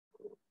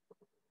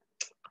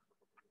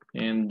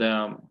And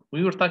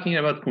we were talking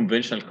about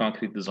conventional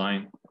concrete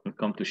design when it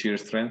comes to shear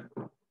strength.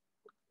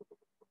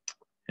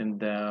 And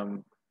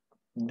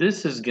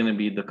this is going to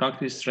be the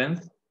concrete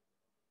strength,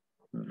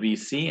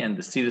 VC, and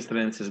the steel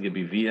strength is going to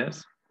be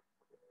VS.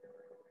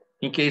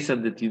 In case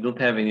that you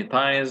don't have any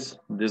ties,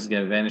 this is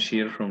going to vanish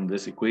here from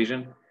this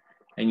equation.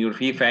 And your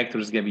V factor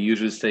is going to be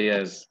usually stay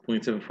as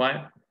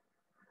 0.75.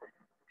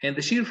 And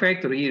the shear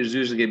factor here is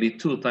usually going to be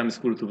 2 times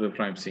square root of V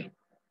prime C.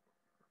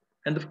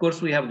 And of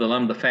course, we have the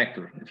lambda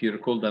factor. If you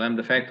recall the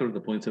lambda factor, the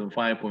 0.75,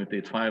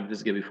 0.85, this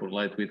is going to be for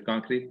lightweight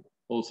concrete.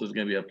 Also, is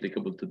going to be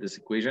applicable to this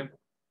equation.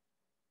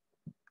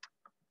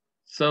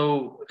 So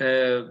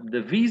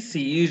the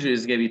VC usually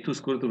is going to be 2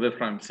 square root of F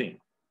prime C.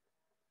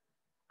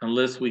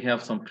 Unless we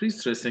have some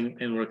pre-stressing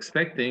and we're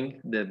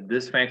expecting that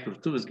this factor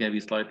 2 is going to be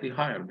slightly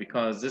higher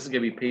because this is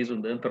going to be based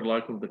on the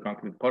interlock of the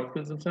concrete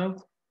particles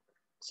themselves.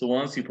 So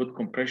once you put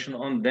compression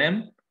on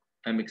them,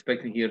 I'm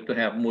expecting here to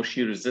have more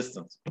shear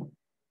resistance.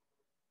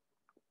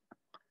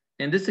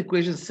 And this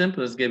equation is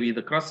simple. It's going to be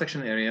the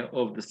cross-section area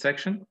of the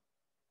section,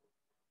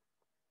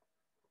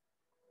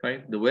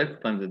 right? The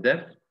width times the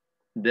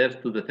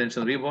depth to the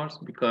tension rebars,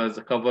 because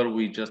the cover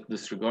we just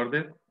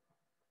disregarded.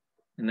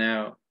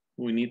 Now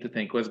we need to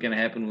think what's going to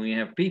happen when we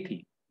have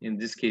PT. In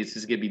this case,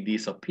 it's going to be D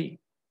sub P.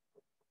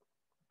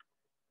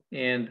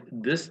 And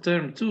this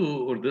term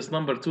 2 or this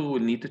number 2 will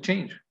need to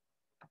change.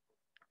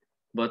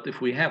 But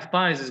if we have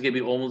ties, it's going to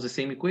be almost the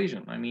same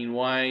equation. I mean,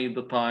 why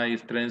the tie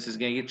strength is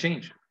going to get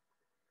changed?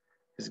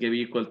 It's going to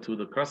be equal to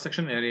the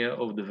cross-section area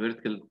of the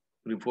vertical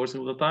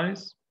reinforcing of the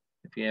ties.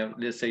 If you have,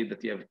 let's say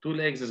that you have 2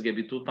 legs, it's going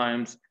to be 2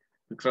 times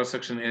the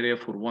cross-section area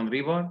for 1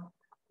 rebar,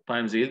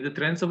 times the yield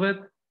difference of it,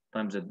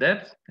 times the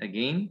depth,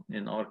 again,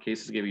 in our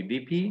case, it's going to be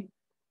dP,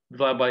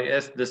 divided by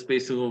S, the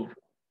spacing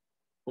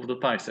of the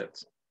tie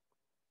sets.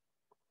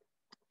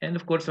 And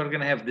of course, we're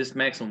going to have this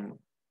maximum,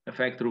 a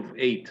factor of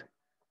 8,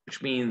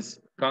 which means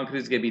concrete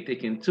is going to be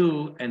taken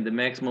 2, and the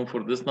maximum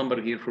for this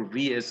number here for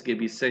VS is going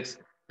to be 6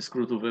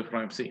 square root of F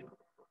prime C.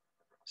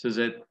 So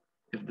that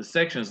if the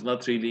section is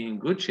not really in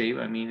good shape,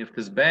 I mean, if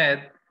it's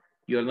bad,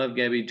 you're not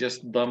going to be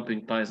just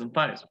dumping ties and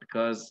ties,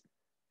 because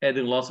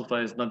adding lots of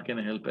ties is not going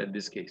to help at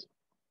this case.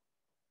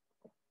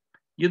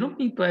 You don't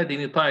need to add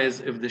any ties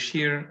if the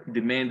shear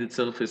demand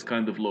itself is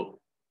kind of low.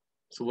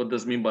 So what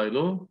does it mean by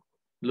low?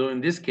 Low in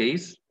this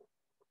case,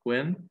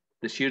 when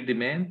the shear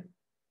demand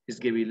is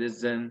going to be less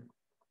than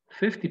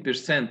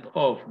 50%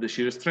 of the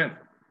shear strength.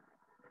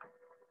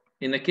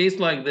 In a case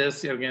like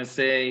this, you're going to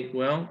say,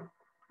 well,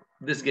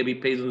 this is going to be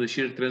based on the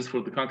shear strength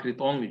for the concrete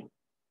only.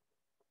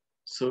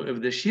 So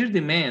if the shear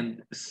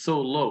demand is so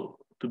low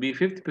to be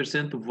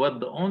 50% of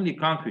what the only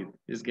concrete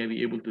is going to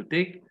be able to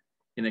take,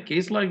 in a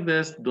case like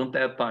this, don't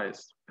add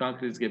ties.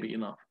 Concrete is going to be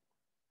enough.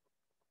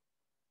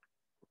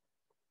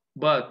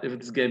 But if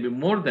it's going to be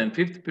more than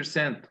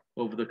 50%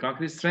 of the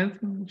concrete strength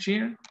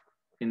shear,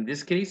 in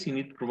this case, you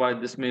need to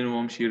provide this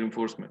minimum shear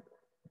reinforcement.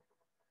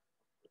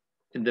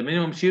 In the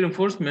minimum shear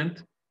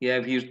reinforcement, you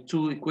have here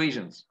 2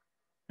 equations.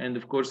 And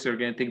of course, you're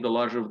going to take the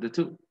larger of the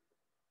 2.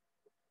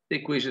 The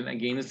equation,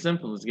 again, is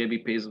simple. It's going to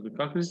be based on the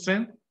concrete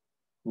strength,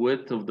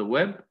 width of the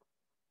web,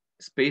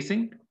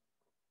 spacing,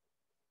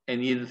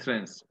 and yield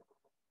strength.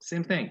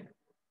 Same thing.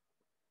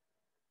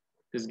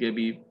 It's going to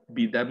be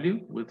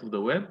BW, width of the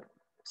web,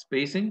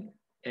 spacing,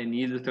 and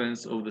yield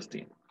strength of the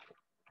steel.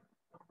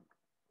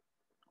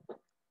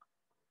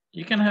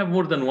 You can have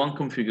more than one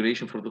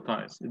configuration for the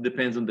ties. It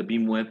depends on the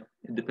beam width.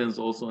 It depends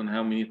also on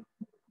how many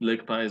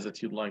leg ties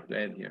that you'd like to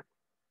add here.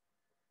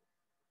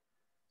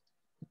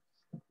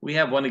 We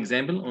have one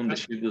example on the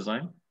shear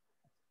design.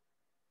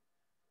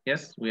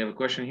 Yes, we have a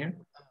question here.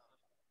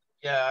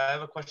 Yeah, I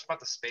have a question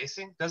about the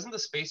spacing. Doesn't the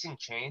spacing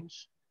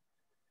change,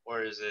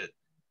 or is it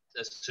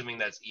assuming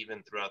that's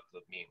even throughout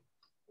the beam?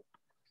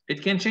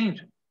 It can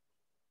change.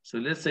 So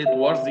let's say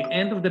towards the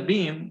end of the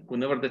beam,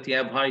 whenever that you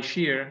have high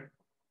shear,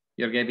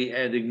 you're going to be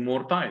adding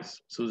more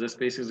ties. So the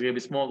spacing is going to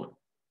be smaller.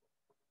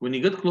 When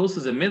you get close to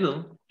the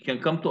middle, you can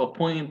come to a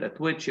point at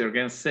which you're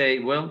going to say,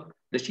 well,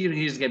 the shear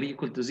here is going to be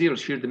equal to 0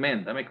 shear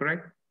demand. Am I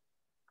correct?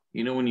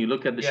 You know, when you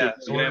look at the shear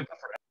diagram.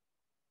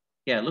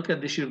 Yeah, look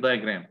at the shear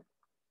diagram.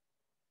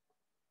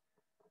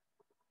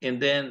 And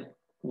then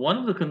one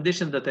of the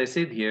conditions that I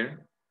said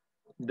here,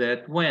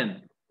 that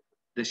when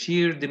the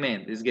shear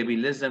demand is going to be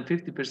less than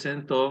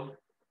 50% of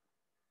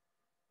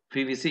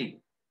PVC,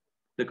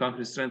 the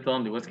concrete strength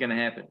only, what's going to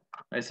happen?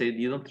 I said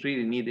you don't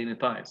really need any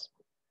ties.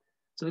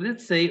 So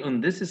let's say on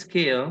this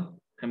scale,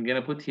 I'm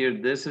going to put here,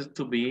 this is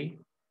to be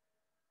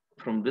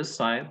from this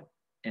side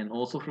and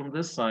also from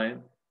this side.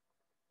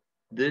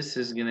 This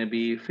is going to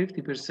be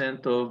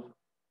 50% of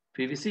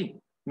PVC,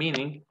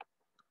 meaning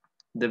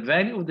the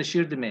value of the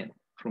shear demand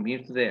from here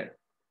to there,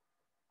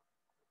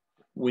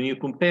 when you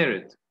compare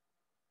it,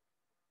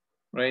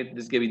 right,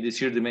 this is going to be the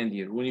shear demand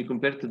here. When you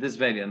compare it to this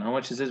value, and how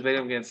much is this value?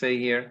 I'm going to say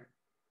here,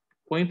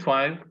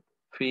 0.5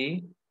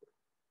 phi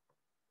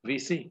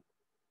VC.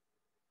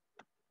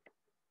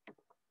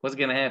 What's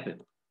going to happen?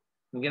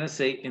 I'm going to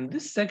say in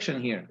this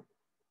section here,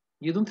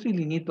 you don't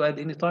really need to add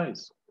any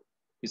ties.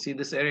 You see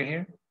this area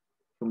here?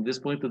 from this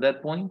point to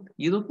that point,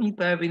 you don't need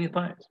to have any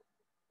ties.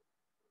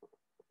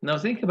 Now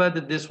think about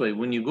it this way.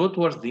 When you go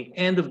towards the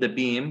end of the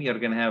beam, you're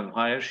going to have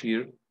higher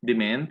shear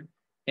demand.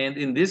 And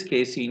in this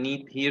case, you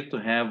need here to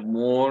have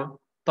more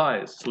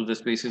ties, so the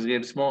spaces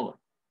get smaller.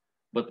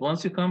 But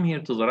once you come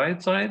here to the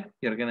right side,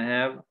 you're going to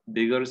have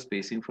bigger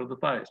spacing for the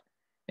ties.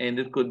 And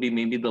it could be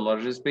maybe the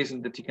largest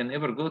spacing that you can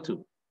ever go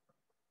to.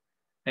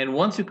 And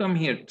once you come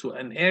here to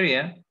an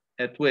area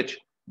at which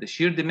the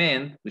shear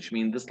demand, which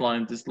means this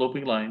line, this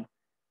sloping line,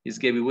 is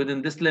going to be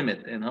within this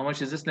limit. And how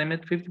much is this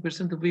limit?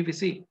 50% of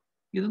VVC.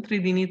 You don't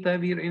really need to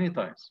have here any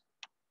ties.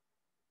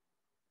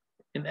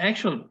 In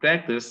actual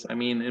practice, I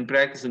mean, in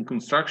practice in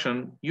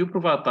construction, you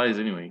provide ties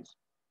anyways.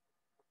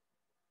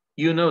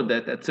 You know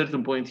that at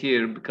certain point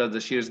here, because the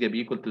shear is going to be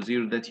equal to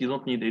 0, that you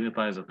don't need any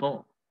ties at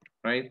all,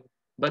 right?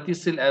 But you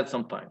still add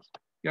some ties.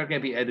 You're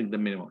going to be adding the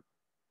minimum.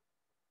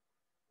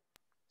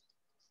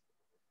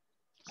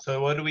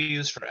 So what do we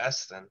use for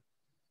S then?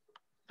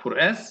 For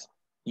S,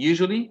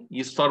 usually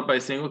you start by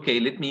saying, okay,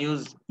 let me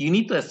use, you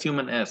need to assume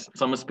an S,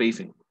 some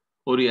spacing,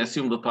 or you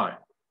assume the tie.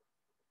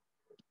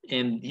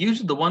 And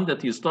usually the one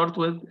that you start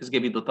with is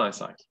going to be the tie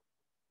size.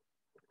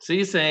 So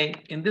you say,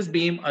 in this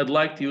beam, I'd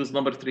like to use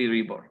number 3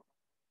 rebar.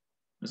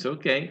 You say,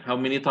 okay, how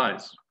many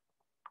ties?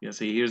 You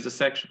say, here's the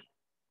section.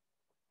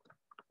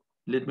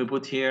 Let me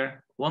put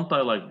here one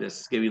tie like this,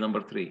 it's going to be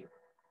number 3.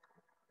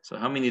 So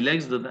how many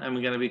legs that I'm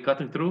going to be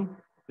cutting through?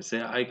 You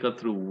say, I cut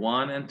through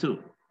 1 and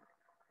 2.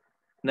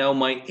 Now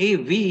my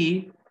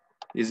AV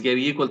is going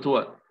to be equal to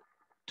what?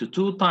 To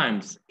 2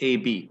 times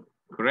AB,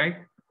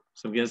 correct?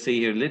 So I'm going to say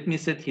here, let me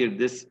set here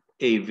this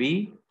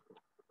AV,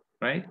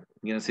 right?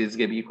 I'm going to say it's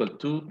going to be equal to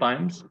 2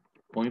 times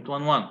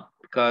 0.11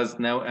 because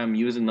now I'm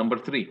using number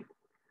 3.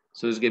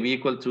 So it's going to be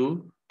equal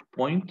to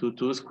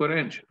 0.22 square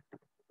inch.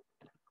 I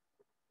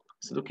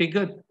said, okay,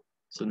 good.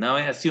 So now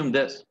I assume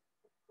this.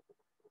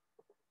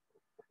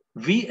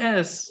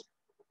 VS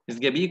is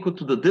going to be equal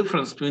to the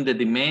difference between the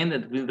demand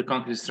and between the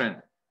concrete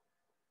strength,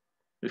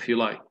 if you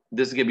like.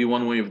 This is going to be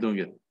one way of doing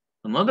it.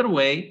 Another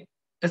way,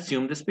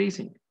 assume the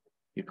spacing.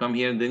 You come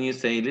here and then you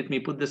say, let me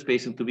put the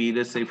spacing to be,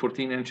 let's say,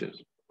 14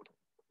 inches.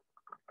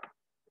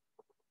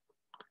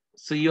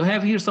 So you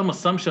have here some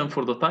assumption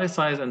for the tie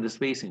size and the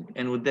spacing.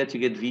 And with that,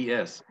 you get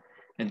VS.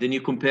 And then you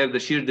compare the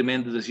shear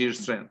demand to the shear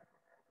strength.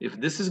 If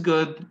this is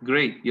good,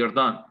 great, you're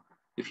done.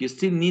 If you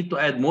still need to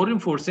add more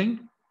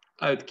reinforcing,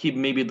 I would keep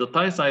maybe the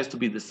tie size to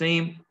be the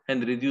same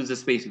and reduce the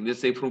spacing.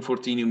 Let's say from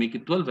 14, you make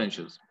it 12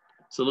 inches.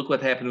 So look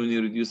what happened when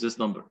you reduce this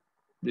number.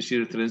 The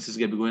shear strength is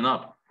going to be going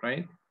up,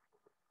 right?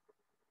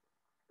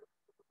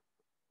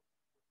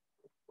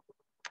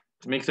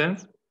 Does it make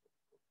sense?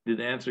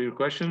 Did I answer your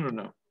question or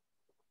no?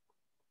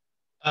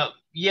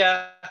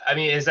 Yeah, I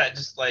mean, is that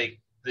just like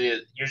you're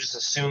just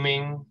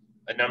assuming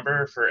a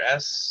number for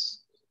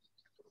S?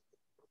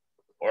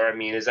 Or I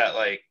mean, is that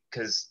like,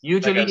 because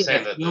usually like I was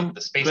saying,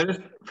 the space.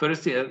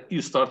 First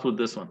you start with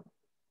this one.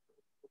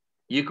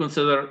 You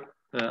consider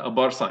a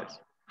bar size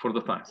for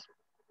the ties.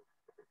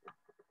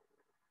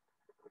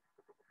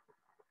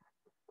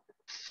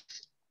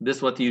 This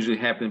is what usually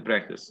happens in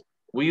practice.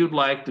 We would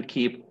like to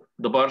keep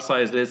the bar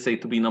size, let's say,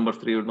 to be number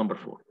 3 or number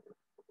 4.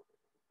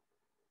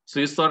 So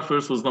you start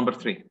first with number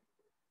 3,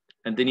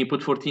 and then you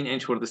put 14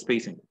 inch for the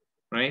spacing,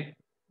 right?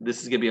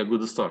 This is gonna be a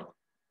good start.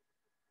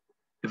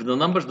 If the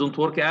numbers don't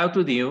work out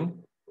with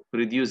you,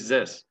 reduce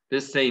this.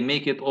 Let's say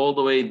make it all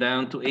the way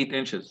down to 8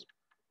 inches.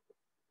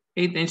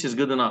 8 inches is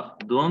good enough.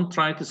 Don't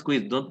try to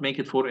squeeze, don't make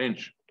it 4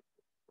 inch.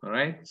 All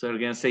right, so we're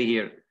gonna say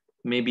here,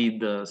 maybe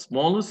the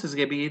smallest is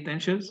gonna be 8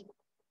 inches,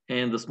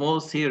 and the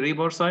smallest here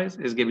rebar size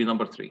is gonna be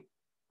number 3.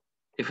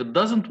 If it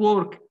doesn't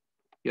work,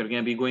 you're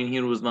gonna be going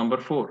here with number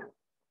 4,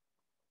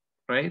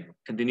 right?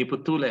 And then you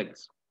put 2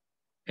 legs,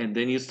 and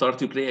then you start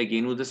to play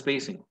again with the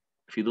spacing.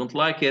 If you don't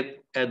like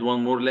it, add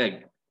 1 more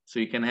leg. So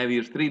you can have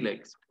your 3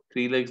 legs,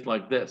 3 legs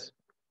like this.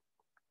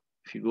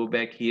 If you go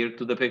back here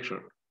to the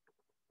picture,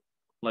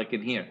 like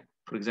in here,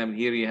 for example,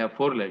 here you have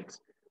 4 legs.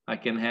 I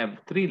can have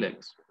 3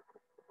 legs.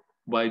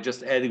 By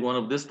just adding one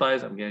of these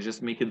ties, I'm gonna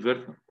just make it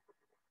vertical.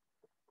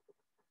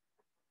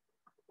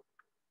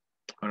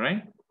 All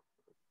right?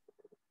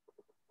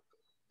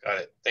 Got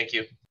it, thank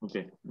you.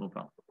 Okay, no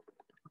problem.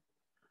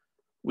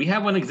 We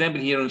have one example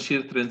here on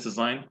shear strength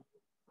design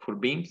for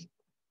beams.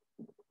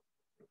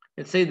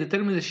 Let's say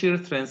determine the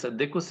shear strength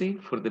adequacy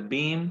for the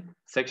beam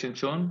section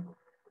shown.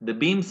 The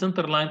beam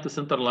center line to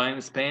center line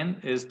span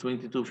is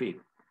 22 feet.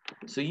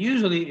 So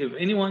usually if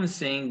anyone is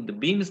saying the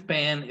beam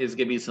span is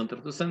gonna be center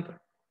to center,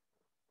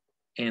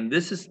 and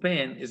this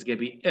span is gonna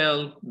be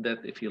L, that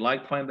if you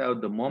like find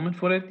out the moment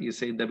for it, you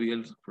say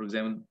WL, for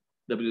example,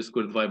 W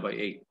squared divided by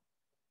 8.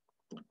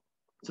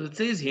 So it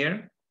says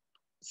here,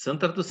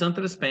 center to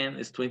center span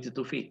is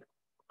 22 feet.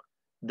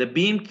 The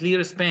beam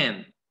clear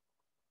span,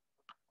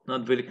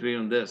 not very clear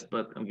on this,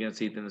 but I'm gonna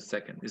see it in a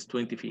second, is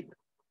 20 feet.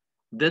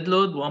 Dead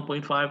load,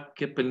 1.5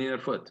 kip per linear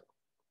foot.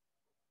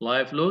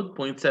 Live load,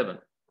 0.7.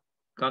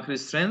 Concrete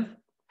strength,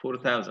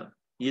 4,000.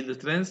 Yield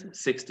strength,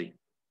 60.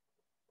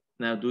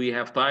 Now, do you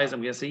have ties?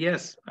 I'm gonna say,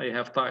 yes, I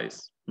have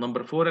ties.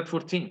 Number 4 at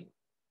 14.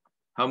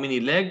 How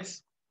many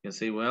legs? You can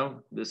say,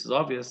 well, this is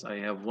obvious. I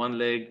have one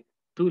leg,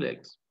 two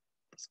legs.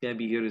 It's going to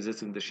be here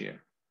resisting the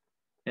shear.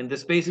 And the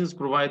spacing is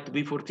provided to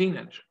be 14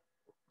 inch.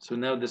 So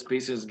now the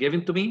spacing is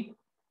given to me,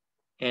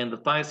 and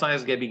the thigh size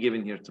is going to be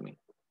given here to me.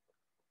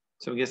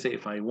 So I'm going to say,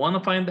 if I want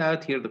to find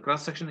out here the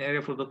cross-section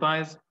area for the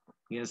thighs,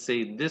 I'm going to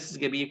say this is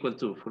going to be equal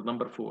to, for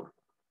number 4.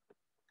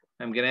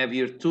 I'm going to have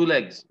here 2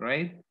 legs,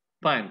 right?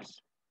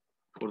 Times.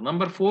 For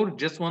number 4,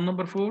 just one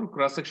number 4,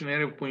 cross-section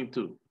area of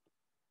 0.2.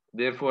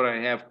 Therefore, I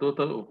have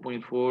total of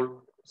 0.4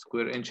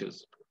 square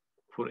inches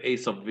for A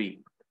sub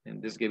V.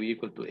 And this is going to be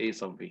equal to A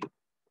sub V.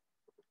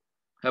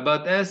 How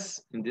about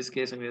S? In this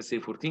case, I'm going to say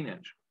 14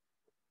 inch.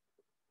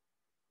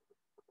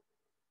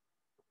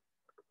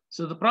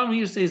 So the problem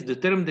here says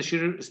determine the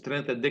shear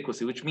strength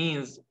adequacy, which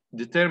means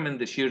determine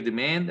the shear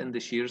demand and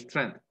the shear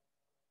strength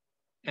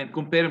and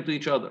compare them to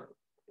each other.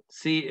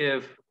 See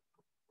if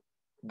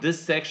this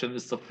section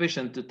is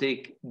sufficient to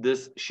take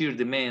this shear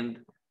demand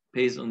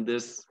based on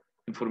this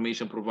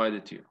information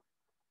provided to you.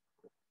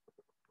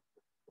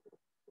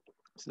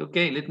 So,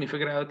 okay, let me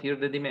figure out here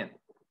the demand.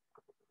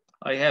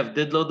 I have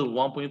dead load of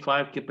 1.5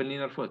 kg per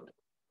linear foot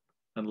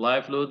and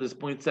live load is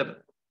 0.7.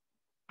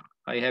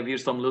 I have here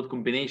some load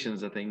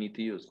combinations that I need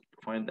to use to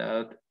find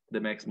out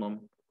the maximum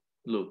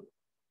load,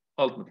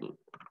 ultimate load.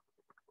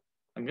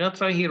 I'm going to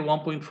try here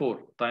 1.4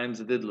 times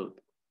the dead load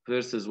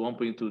versus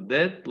 1.2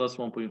 dead plus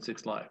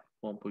 1.6 live.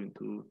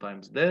 1.2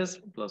 times this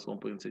plus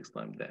 1.6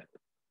 times that.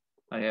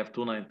 I have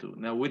 292.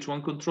 Now, which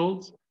one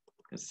controls?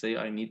 Let's say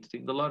I need to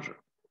take the larger.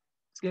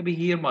 It's going to be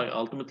here my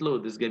ultimate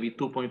load. This is going to be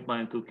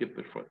 2.92 kg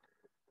per foot.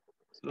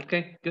 So,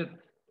 okay, good.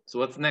 So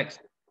what's next?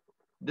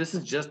 This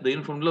is just the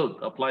uniform load,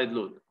 applied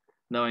load.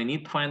 Now I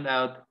need to find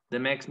out the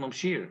maximum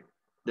shear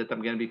that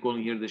I'm going to be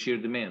calling here the shear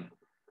demand.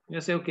 I'm going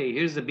to say, okay,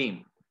 here's the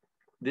beam.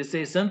 They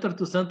say center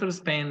to center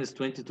span is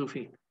 22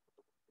 feet.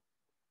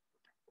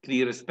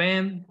 Clear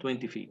span,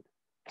 20 feet.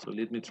 So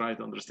let me try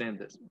to understand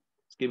this.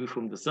 It's going to be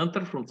from the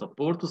center, from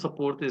support to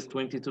support is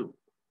 22.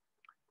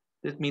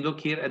 Let me look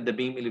here at the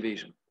beam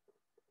elevation.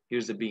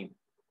 Here's the beam.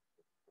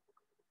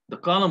 The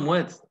column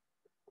width,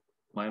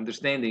 my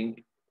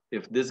understanding,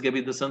 if this is going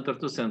to be the center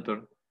to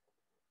center,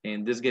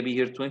 and this is going to be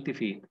here 20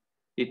 feet,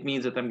 it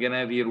means that I'm going to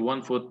have here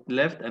 1 foot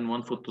left and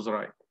 1 foot to the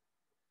right.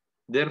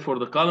 Therefore,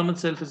 the column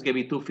itself is going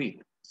to be 2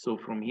 feet. So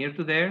from here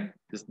to there,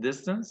 this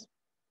distance,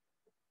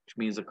 which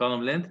means the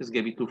column length is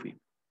going to be 2 feet.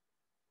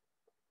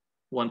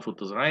 1 foot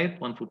to the right,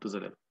 1 foot to the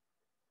left.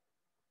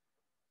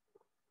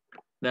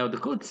 Now the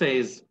code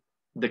says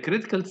the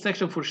critical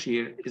section for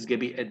shear is going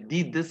to be a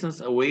D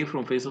distance away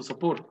from face of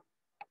support.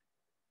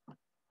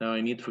 Now I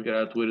need to figure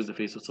out where is the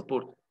face of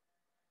support.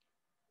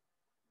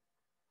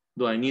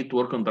 Do I need to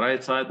work on the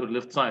right side or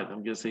left side?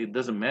 I'm going to say it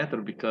doesn't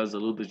matter because the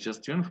load is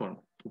just uniform,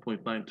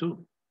 2.92,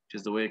 which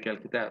is the way I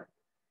calculate that.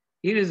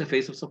 Here is the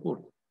face of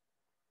support.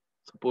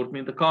 Support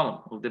means the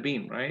column of the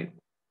beam, right?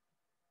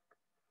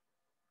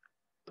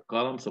 The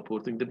column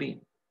supporting the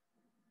beam.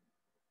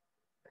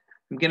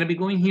 I'm going to be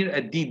going here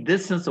at D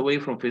distance away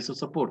from face of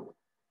support.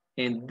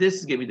 And this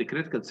is going to be the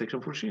critical section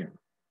for shear.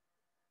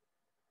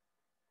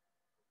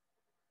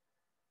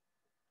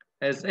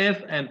 As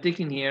if I'm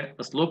taking here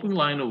a sloping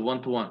line of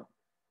 1 to 1.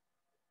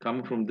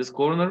 Coming from this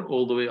corner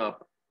all the way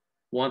up.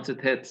 Once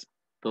it hits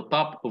the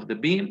top of the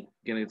beam,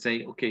 you're going to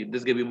say, okay, this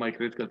is going to be my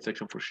critical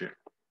section for shear.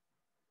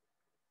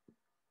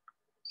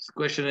 The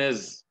question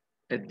is,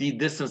 at D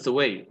distance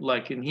away,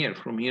 like in here,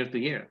 from here to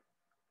here,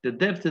 the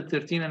depth is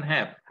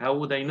 13.5. How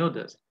would I know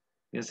this?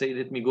 You can say,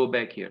 let me go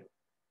back here.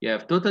 You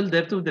have total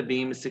depth of the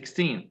beam is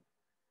 16.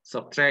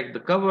 Subtract the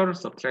cover,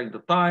 subtract the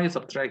tie,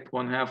 subtract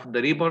 1/2 of the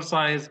rebar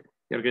size.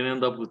 You're going to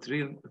end up with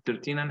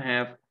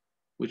 13.5,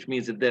 which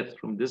means the depth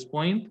from this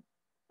point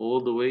all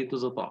the way to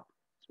the top.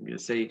 So I'm going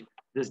to say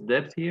this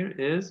depth here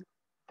is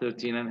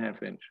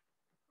 13.5 inch.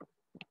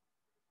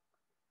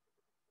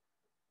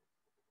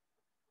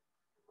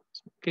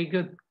 Okay,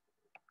 good.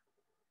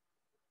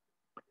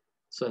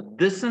 So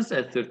distance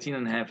at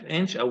 13.5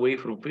 inch away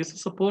from face of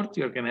support,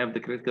 you're going to have the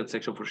critical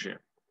section for shear.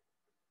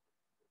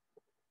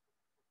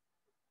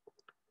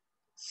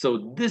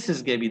 So this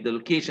is going to be the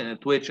location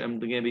at which I'm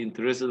going to be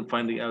interested in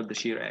finding out the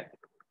shear at.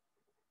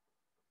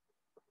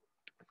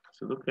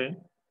 So okay.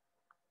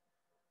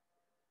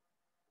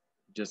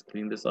 Just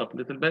clean this up a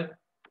little bit.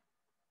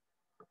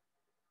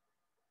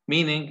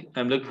 Meaning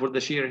I'm looking for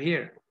the shear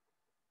here.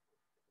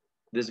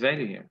 This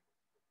value here.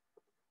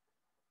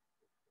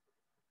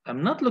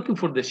 I'm not looking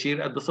for the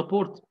shear at the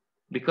support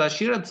because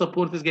shear at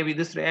support is going to be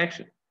this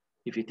reaction.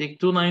 If you take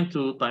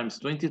 292 times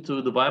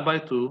 22 divided by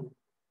 2,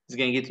 it's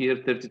going to get here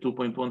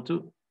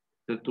 32.12,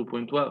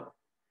 32.12.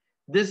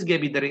 This is going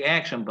to be the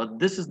reaction, but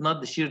this is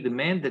not the shear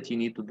demand that you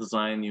need to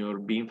design your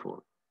beam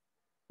for.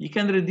 You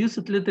can reduce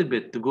it a little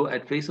bit to go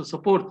at face of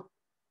support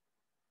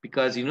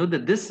because you know the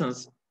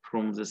distance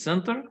from the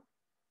center,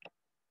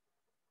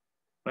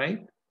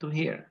 right, to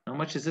here. How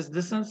much is this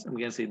distance? I'm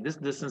going to say this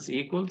distance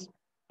equals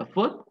a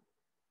foot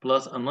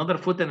plus another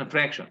foot and a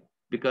fraction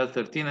because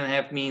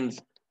 13.5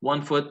 means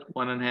 1 foot,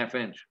 1.5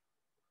 inch.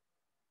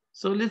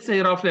 So let's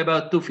say roughly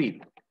about 2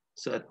 feet.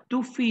 So at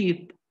 2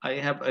 feet, I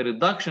have a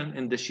reduction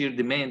in the shear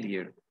demand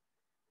here.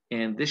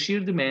 And the shear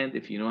demand,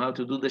 if you know how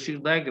to do the shear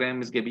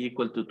diagram, is going to be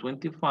equal to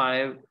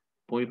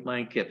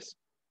 25.9 kips.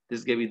 This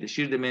is going to be the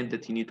shear demand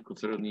that you need to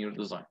consider in your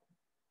design.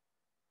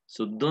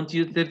 So don't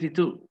use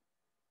 32.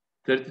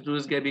 32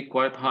 is going to be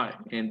quite high,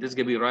 and this is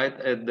going to be right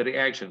at the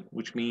reaction,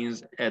 which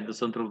means at the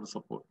center of the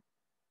support.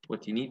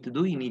 What you need to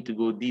do, you need to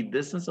go the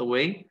distance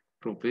away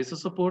from face of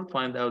support,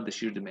 find out the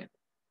shear demand.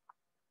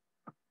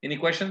 Any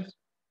questions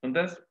on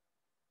this?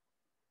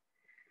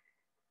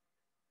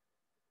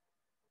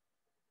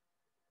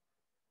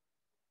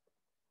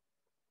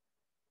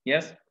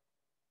 Yes?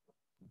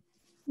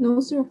 No,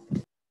 sir.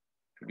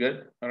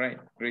 Good? All right,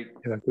 great.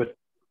 Yeah, good.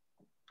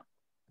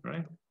 All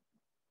right.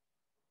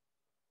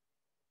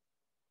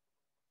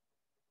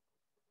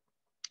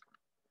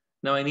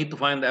 Now I need to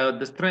find out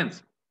the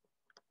strength.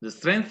 The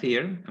strength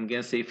here, I'm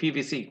going to say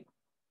PVC.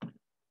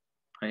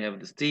 I have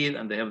the steel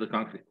and I have the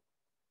concrete.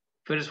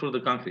 First for the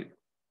concrete.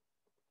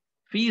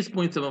 Phi is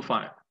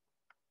 0.75.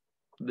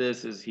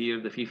 This is here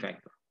the phi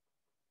factor.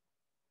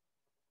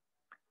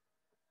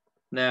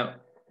 Now,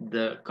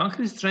 the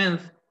concrete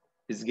strength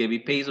is going to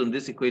be based on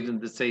this equation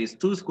that says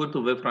 2 square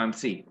root of V prime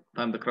C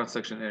times the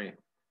cross-section area.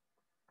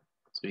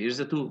 So here's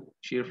the 2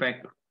 shear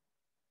factor.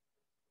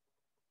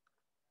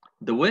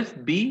 The width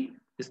B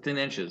is 10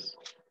 inches.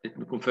 Let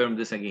me confirm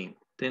this again.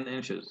 10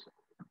 inches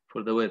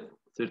for the width,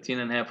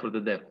 13.5 for the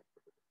depth.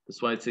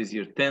 That's why it says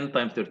here 10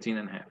 times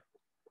 13.5.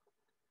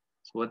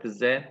 So what is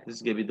that? This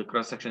is going to be the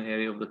cross-section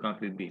area of the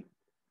concrete beam.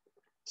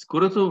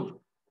 Square root of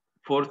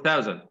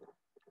 4,000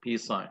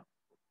 psi,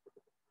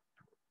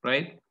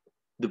 right?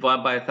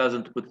 Divide by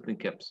 1,000 to put it in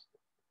kips.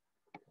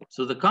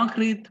 So the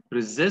concrete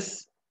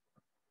resists,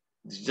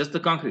 it's just the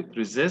concrete,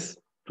 resists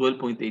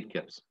 12.8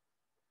 kips.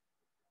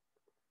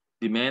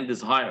 Demand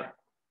is higher.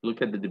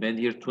 Look at the demand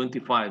here,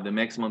 25, the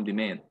maximum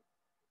demand,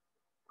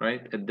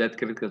 right? At that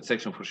critical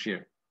section for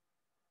shear.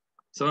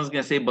 Someone's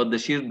gonna say, but the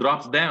shear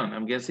drops down.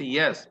 I'm gonna say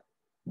yes,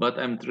 but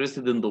I'm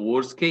interested in the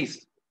worst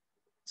case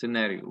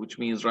scenario, which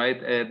means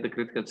right at the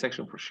critical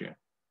section for shear.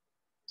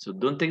 So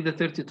don't take the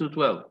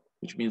 3212,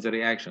 which means a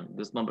reaction,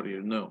 this number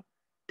here, no.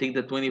 Take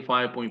the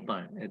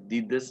 25.9 at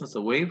the distance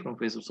away from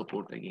face of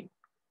support again.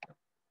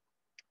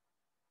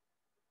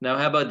 Now,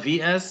 how about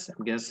VS?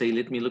 I'm gonna say,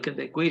 let me look at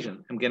the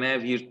equation. I'm gonna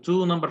have here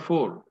number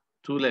 4,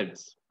 2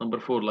 legs, number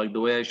 4, like the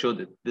way I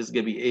showed it. This is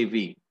gonna be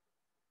AV.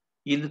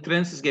 Yield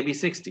strength is gonna be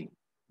 60.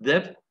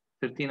 Depth,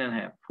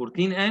 13.5.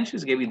 14 inches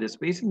is gonna be the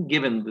spacing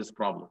given this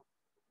problem.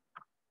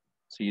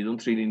 So you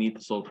don't really need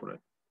to solve for it.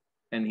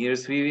 And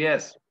here's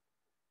VVS.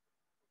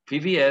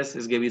 VVS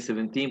is gonna be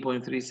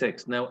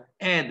 17.36. Now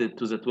add it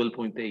to the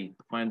 12.8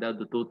 to find out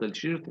the total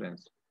shear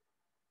strength.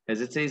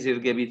 As it says here,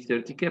 it's gonna be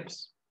 30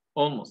 kips,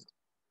 almost.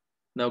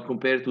 Now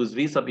compared to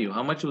V sub U,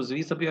 how much was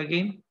V sub U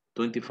again?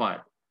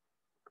 25.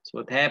 So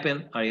what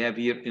happened? I have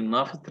here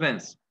enough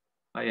strength.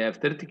 I have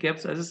 30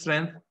 kips as a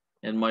strength,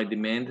 and my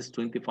demand is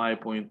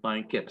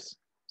 25.9 kips.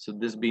 So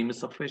this beam is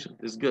sufficient.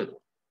 It's good.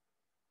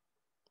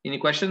 Any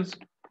questions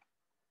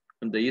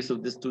on the use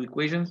of these 2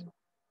 equations?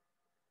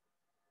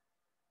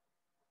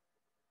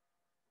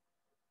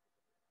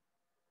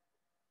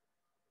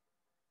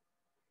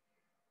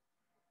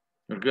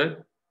 You're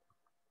good?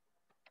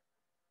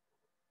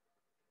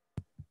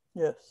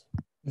 Yes.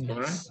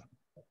 All right.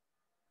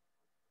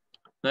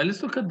 Now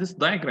let's look at this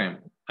diagram.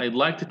 I'd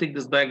like to take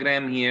this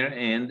diagram here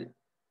and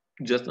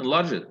just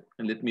enlarge it.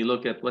 And let me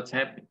look at what's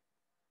happening.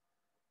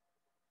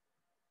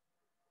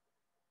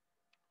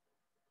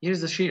 Here's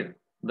the shear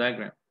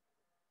diagram.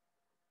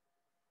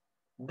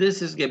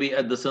 This is going to be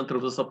at the center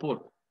of the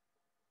support.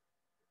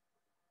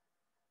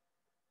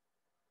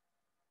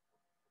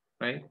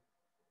 Right?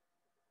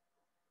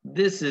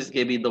 This is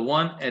going to be the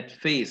one at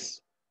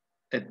face,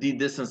 at the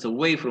distance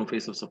away from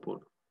face of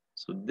support.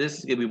 So this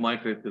is going to be my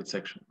critical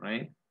section,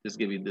 right? This is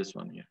going to be this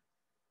one here.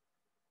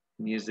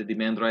 And here's the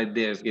demand right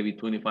there. It's going to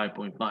be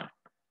 25.9. So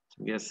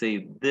we're going to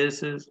say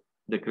this is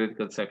the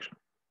critical section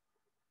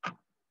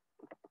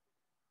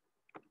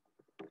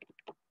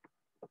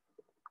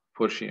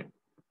for shear.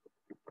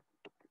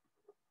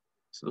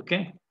 So,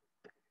 okay.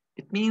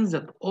 It means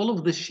that all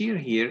of the shear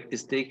here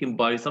is taken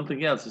by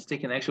something else. It's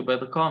taken actually by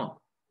the column.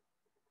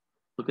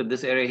 Look at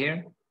this area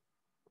here.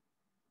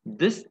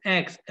 This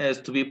acts as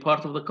to be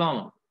part of the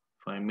column.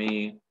 If I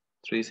may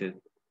trace it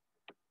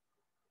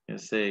and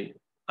say,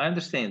 I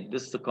understand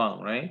this is the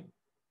column, right?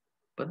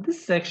 But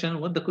this section,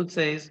 what the code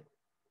says,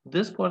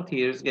 this part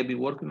here is going to be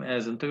working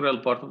as integral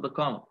part of the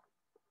column.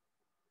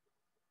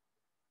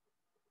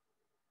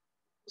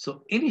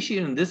 So any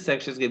shear in this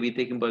section is going to be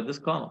taken by this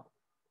column.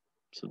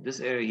 So this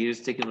area here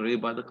is taken already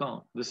by the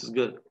column. This is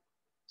good.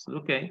 So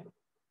okay.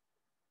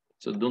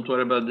 So don't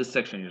worry about this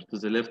section here to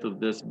the left of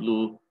this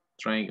blue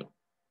triangle.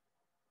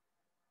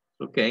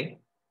 Okay.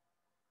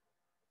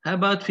 How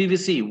about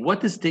PVC?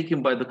 What is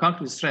taken by the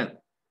concrete strength?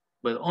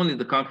 But only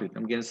the concrete.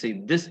 I'm going to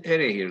say this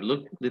area here.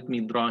 Look, let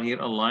me draw here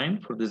a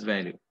line for this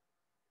value.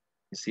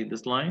 You see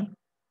this line,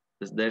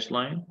 this dashed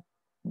line?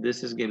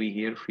 This is going to be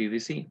here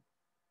PVC.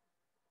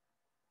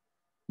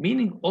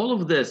 Meaning all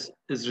of this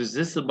is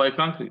resisted by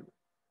concrete.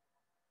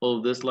 All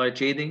of this light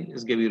shading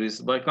is going to be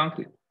resisted by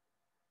concrete.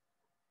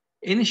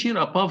 Any shear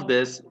above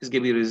this is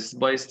going to be resisted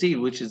by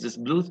steel, which is this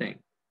blue thing.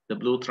 The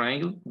blue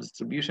triangle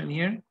distribution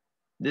here,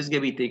 this is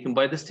going to be taken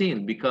by the steel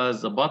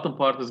because the bottom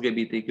part is going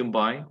to be taken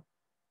by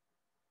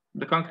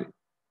the concrete.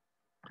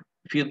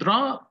 If you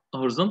draw a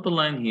horizontal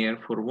line here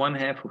for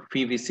 1/2 of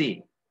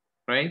PVC,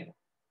 right?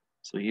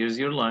 So here's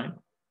your line.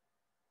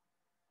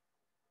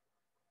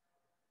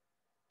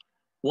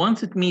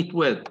 Once it meets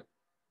with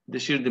the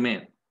shear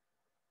demand,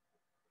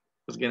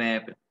 what's going to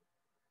happen?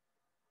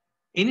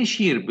 Any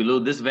shear below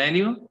this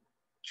value,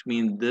 which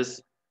means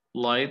this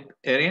light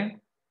area,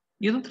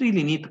 you don't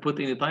really need to put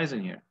any ties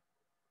in here.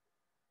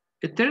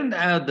 It turned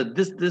out that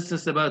this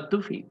is about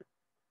 2 feet.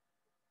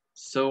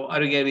 So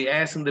are you going to be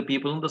asking the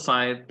people on the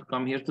side to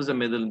come here to the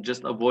middle and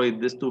just avoid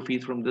this 2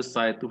 feet from this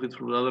side, 2 feet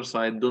from the other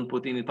side, don't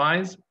put any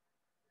ties?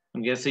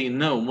 I'm going to say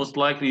no. Most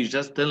likely you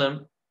just tell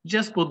them,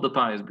 just put the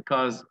ties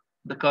because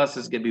the cost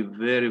is going to be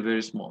very,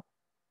 very small.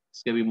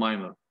 It's going to be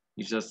minor.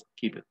 You just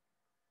keep it.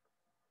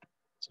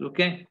 So,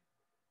 okay.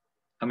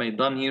 Am I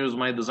done here with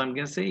my design? I'm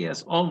going to say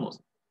yes,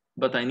 almost.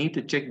 But I need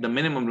to check the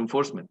minimum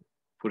reinforcement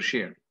for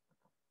shear.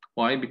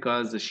 Why?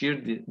 Because the shear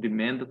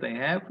demand that I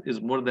have is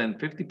more than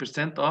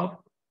 50% of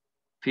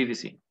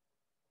PVC.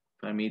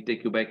 Let me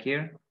take you back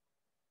here.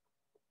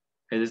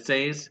 As it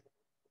says,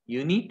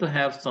 you need to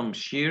have some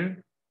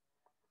shear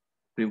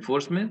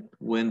reinforcement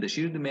when the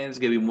shear demand is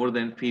going to be more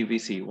than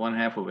PVC,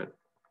 1/2 of it.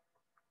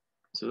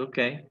 So,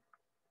 okay.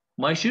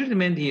 My shear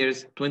demand here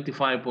is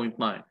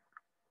 25.9.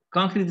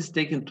 Concrete is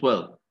taking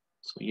 12.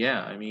 So yeah,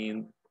 I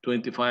mean,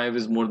 25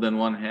 is more than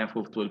 1/2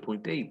 of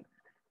 12.8.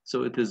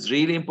 So it is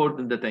really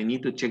important that I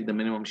need to check the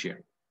minimum shear.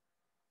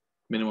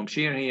 Minimum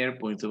shear here,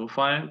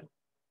 0.75.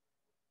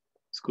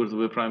 Square root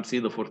of A prime C,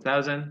 the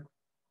 4,000.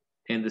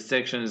 And the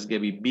section is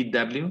going to be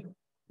BW.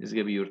 Is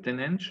going to be your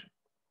 10-inch.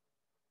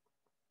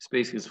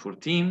 Space is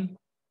 14.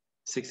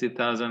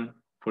 60,000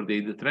 for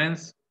the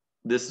trends.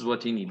 This is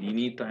what you need. You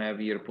need to have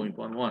here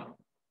 0.11.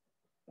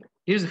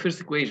 Here's the first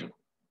equation.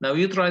 Now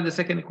you try the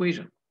second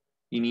equation.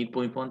 You need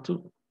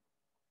 0.12.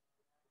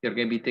 You're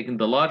going to be taking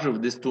the larger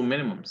of these two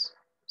minimums.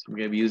 So I'm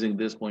going to be using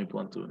this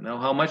 0.12. Now,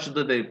 how much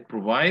did they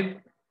provide?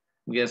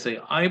 I'm going to say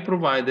I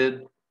provided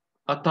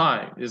a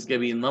tie. It's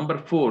going to be number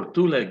 4,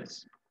 2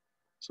 legs.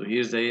 So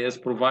here's the AS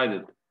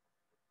provided.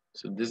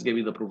 So this is going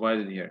to be the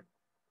provided here.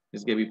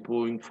 It's going to be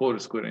 0.4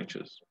 square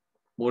inches,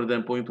 more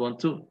than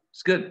 0.12.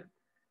 It's good.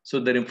 So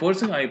the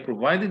reinforcing I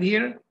provided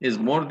here is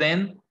more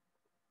than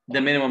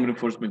the minimum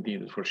reinforcement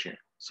needed for shear.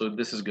 So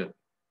this is good.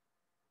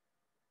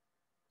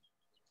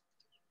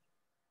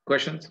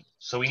 Questions?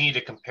 So we need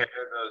to compare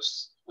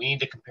those. We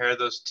need to compare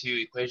those two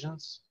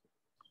equations.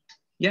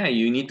 Yeah,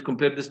 you need to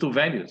compare these two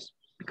values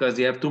because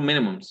you have two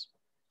minimums.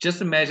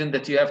 Just imagine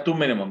that you have two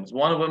minimums.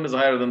 One of them is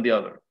higher than the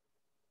other.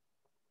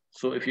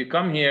 So if you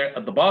come here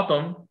at the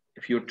bottom,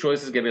 if your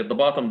choice is going to be at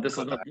the bottom, this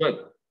is not good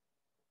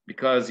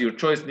because your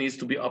choice needs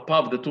to be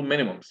above the two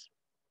minimums,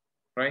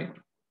 right?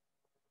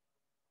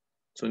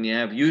 So when you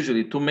have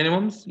usually two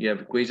minimums, you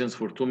have equations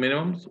for two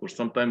minimums, or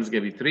sometimes it's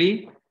going to be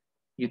 3.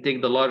 You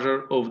take the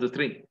larger of the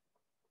 3.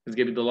 It's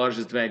going to be the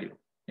largest value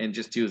and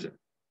just use it.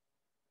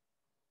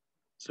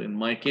 So in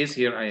my case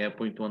here, I have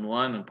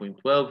 0.11 and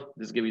 0.12.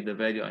 This is going to be the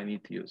value I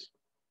need to use.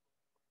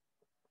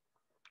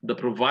 The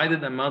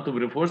provided amount of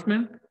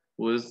reinforcement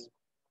was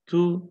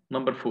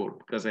number 4,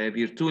 because I have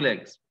here 2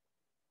 legs.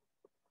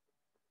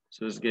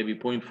 So it's going to be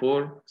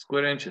 0.4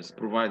 square inches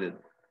provided.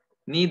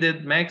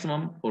 Needed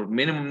maximum or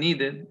minimum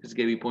needed is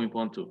going to be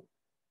 0.12.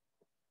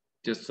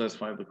 Just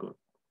satisfy the code.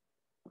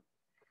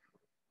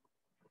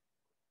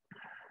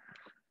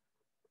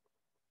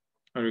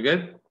 Are you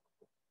good?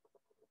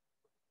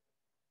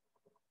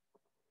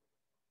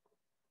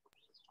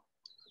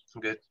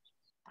 I'm good.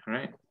 All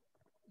right.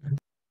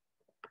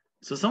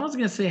 So someone's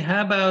going to say,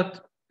 how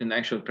about in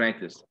actual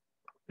practice?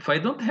 If I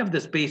don't have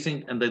the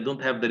spacing and I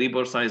don't have the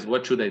rebar size,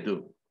 what should I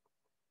do?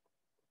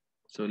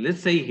 So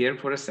let's say here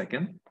for a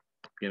second,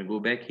 I'm going to go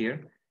back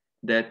here,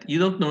 that you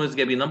don't know it's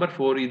going to be number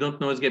 4, you don't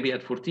know it's going to be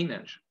at 14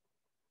 inch.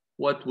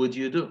 What would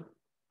you do?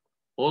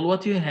 All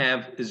what you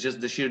have is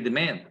just the shear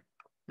demand.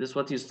 This is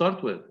what you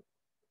start with,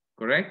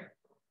 correct?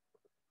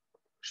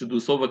 Should we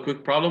solve a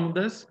quick problem with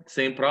this?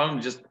 Same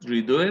problem, just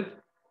redo it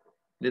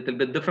a little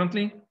bit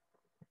differently?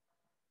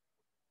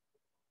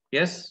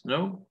 Yes?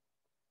 No?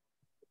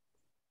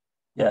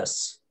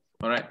 Yes.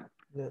 All right.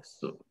 Yes.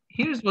 So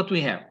here's what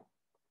we have.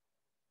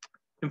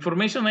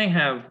 Information I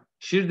have,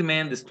 shear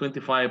demand is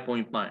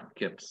 25.9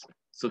 kips.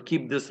 So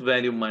keep this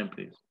value in mind,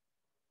 please.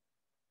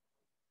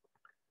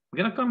 I'm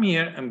gonna come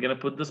here, I'm gonna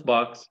put this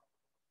box.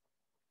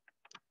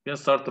 I'm gonna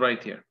start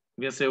right here.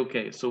 I'm gonna say,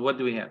 okay, so what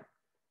do we have?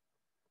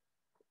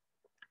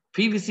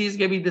 PVC is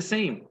gonna be the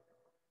same.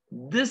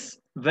 This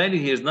value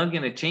here is not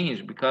gonna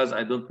change because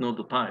I don't know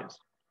the ties.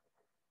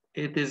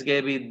 It is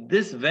gonna be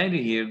this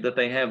value here that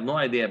I have no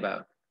idea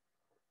about,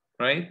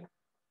 right?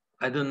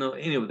 I don't know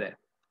any of that.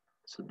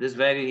 So this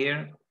value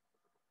here,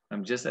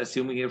 I'm just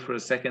assuming here for a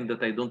second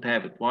that I don't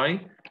have it.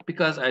 Why?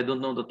 Because I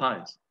don't know the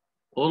ties.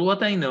 All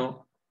what I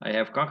know, I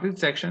have concrete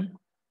section,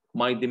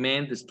 My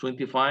demand is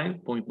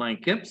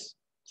 25.9 kips.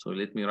 So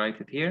let me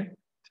write it here.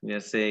 So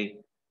let's say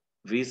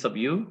V sub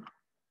U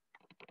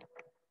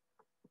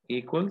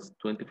equals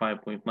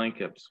 25.9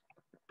 kips.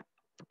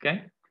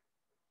 Okay.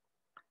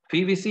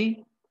 PVC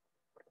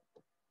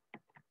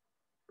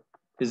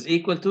is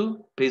equal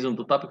to, based on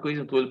the top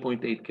equation,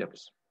 12.8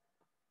 kips.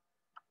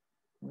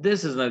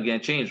 This is not going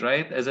to change,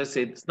 right? As I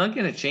said, it's not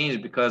going to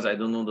change because I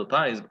don't know the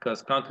ties,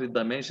 because concrete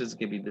dimensions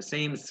can be the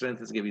same,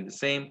 strength is going to be the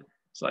same.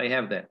 So I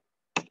have that.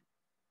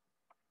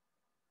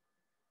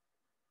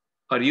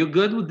 Are you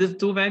good with these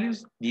two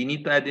values? Do you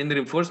need to add any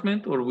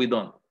reinforcement or we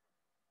don't?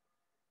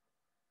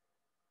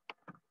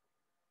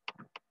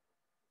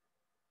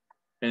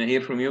 Can I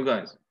hear from you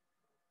guys?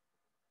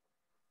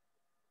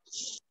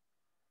 It's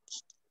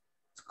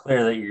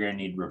clear that you're going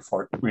to need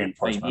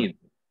reinforcement. I need.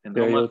 And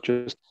Yeah, you'll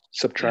just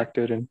subtract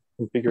it and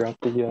figure out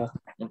the.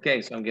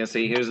 Okay, so I'm going to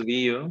say here's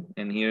VU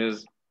and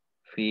here's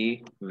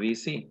phi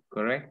VC,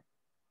 correct?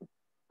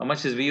 How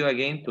much is VU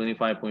again?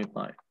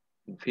 25.9.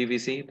 Phi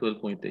VC,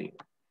 12.8.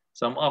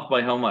 So I'm off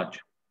by how much?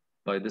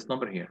 By this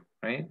number here,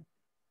 right?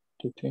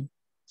 13.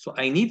 So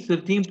I need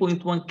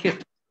 13.1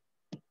 kip.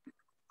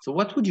 So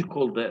what would you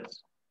call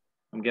this?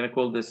 I'm going to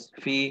call this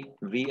phi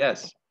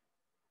VS.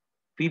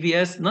 Phi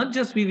VS, not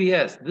just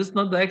VVS. This is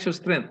not the actual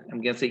strength.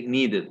 I'm going to say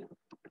needed.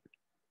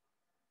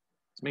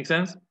 Does make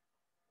sense?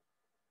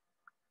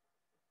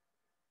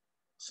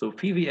 So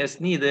phi VS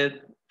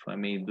needed, if I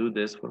may do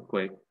this for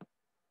quick.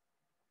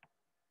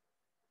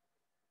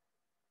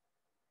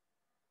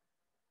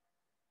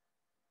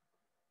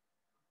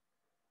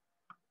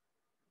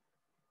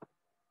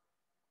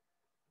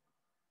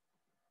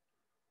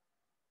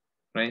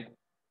 Right?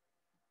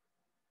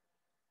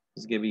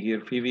 It's going to be here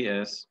phi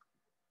VS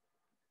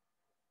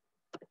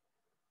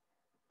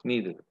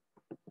needed.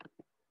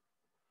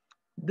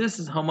 This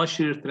is how much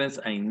shear strength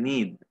I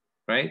need,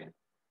 right?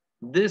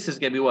 This is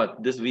going to be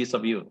what? This V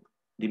sub U,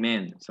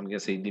 demand. So I'm going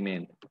to say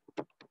demand.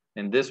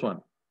 And this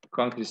one,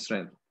 concrete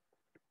strength.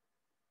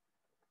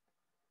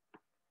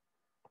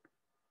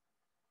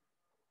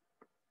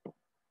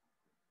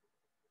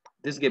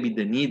 This is going to be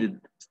the needed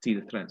steel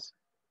strength.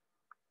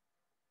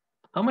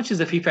 How much is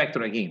the phi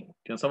factor again?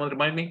 Can someone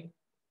remind me?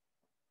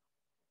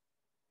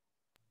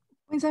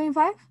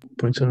 0.75?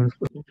 0.75.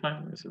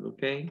 I said,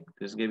 okay,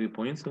 this is going to be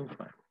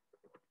 0.75.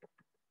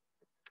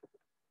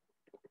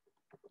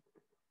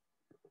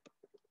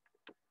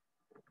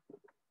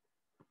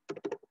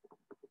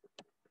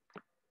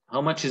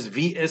 How much is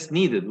VS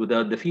needed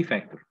without the phi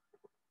factor?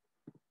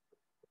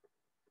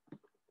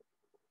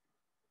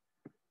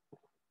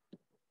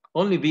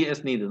 Only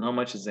VS needed. How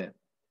much is that?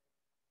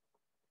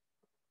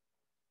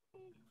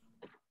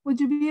 Would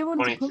you be able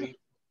to 23. put?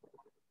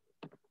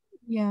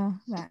 Yeah,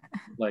 that.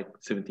 Like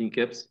 17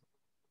 kips,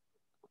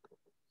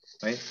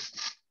 right?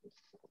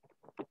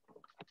 Of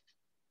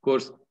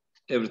course,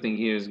 everything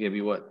here is going to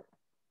be what?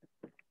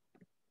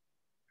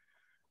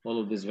 All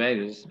of these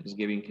values is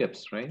giving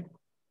kips, right?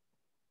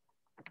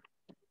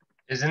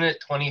 Isn't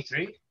it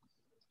 23?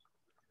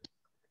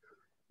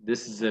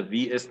 This is a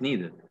VS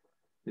needed.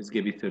 It's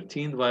going to be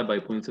 13 divided by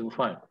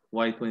 0.75.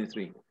 Why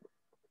 23?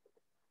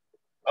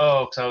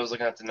 Oh, because I was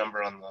looking at the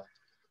number on the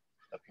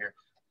up here.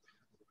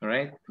 All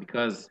right,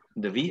 because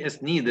the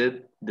VS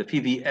needed, the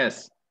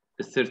PVS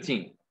is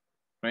 13,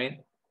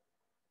 right?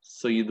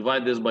 So you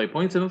divide this by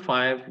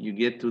 0.75, you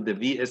get to the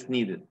VS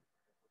needed.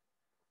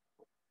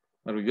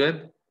 Are we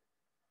good?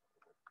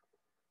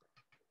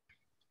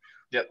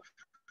 Yep.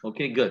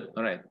 Okay, good.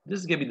 All right,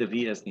 this is going to be the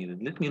VS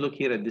needed. Let me look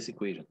here at this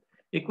equation.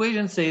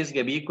 Equation says it's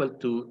going to be equal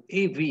to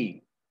AV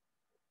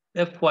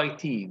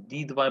FYT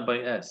D divided by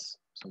S.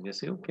 So I'm going to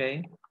say,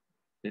 okay,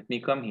 let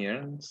me come here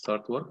and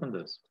start work on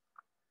this.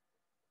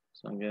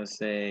 So I'm going to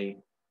say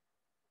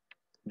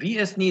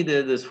VS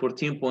needed is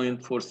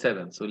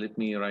 14.47. So let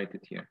me write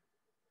it here.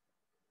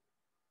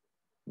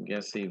 I'm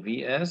going to say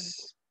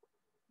VS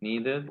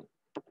needed,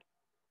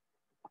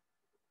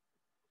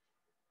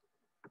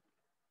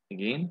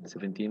 again,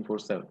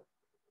 17.47.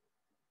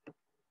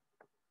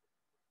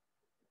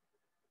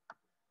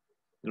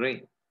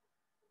 Great.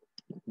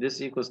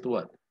 This equals to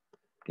what?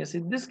 Okay, so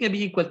this can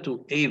be equal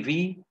to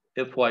AV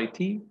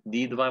FYT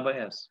D divided by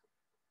S.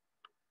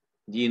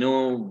 Do you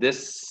know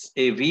this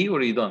AV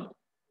or you don't?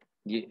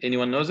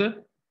 Anyone knows it?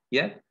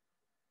 Yeah?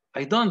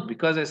 I don't,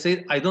 because I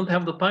said I don't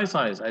have the tie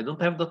size. I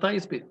don't have the tie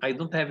speed. I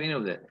don't have any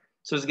of that.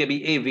 So it's going to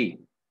be AV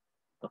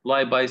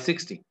applied by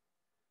 60,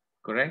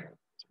 correct?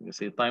 So we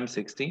say times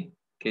 60,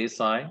 K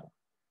psi,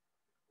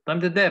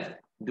 times the depth.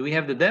 Do we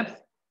have the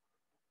depth?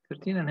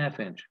 13.5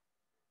 inch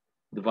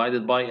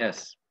divided by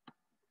S.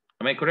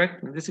 Am I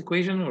correct in this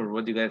equation, or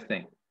what do you guys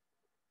think?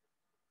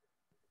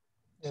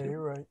 Yeah,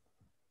 you're right.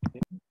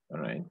 All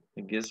right,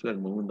 I guess we're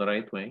moving the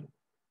right way.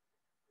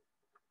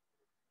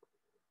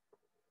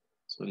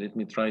 So let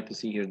me try to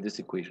see here this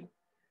equation.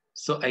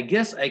 So I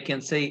guess I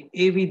can say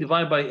AV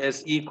divided by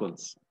S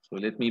equals, so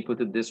let me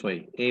put it this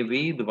way,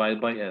 AV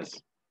divided by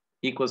S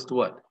equals to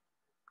what?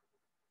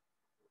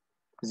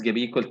 It's going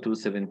to be equal to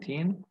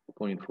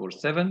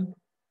 17.47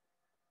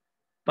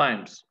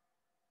 times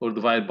or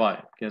divide by.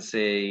 You can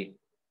say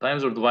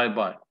times or divide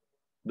by.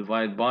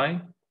 Divide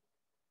by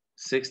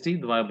 60,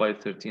 divide by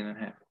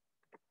 13.5.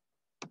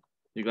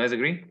 You guys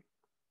agree?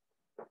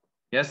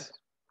 Yes?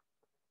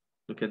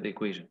 Look at the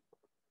equation.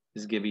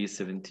 This is going to be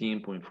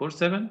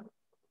 17.47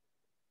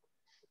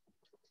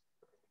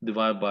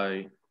 divided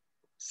by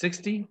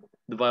 60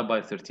 divided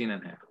by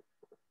 13.5.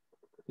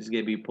 This is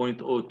going to be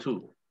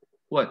 0.02.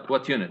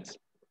 What units?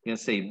 You can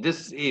say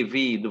this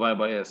AV divided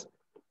by S.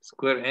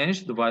 Square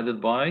inch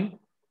divided by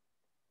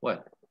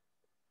what?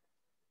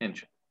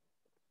 Inch.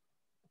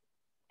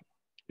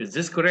 Is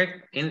this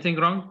correct? Anything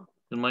wrong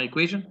in my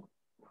equation?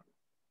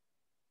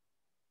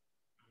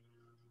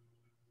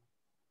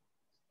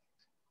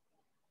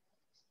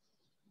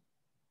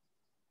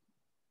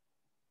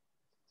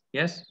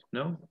 Yes?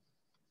 No?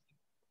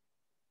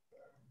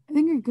 I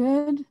think you're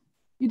good.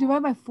 You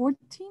divide by 14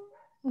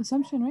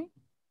 assumption, right?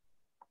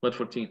 What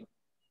 14?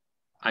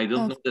 I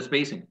don't know the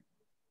spacing.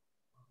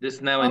 This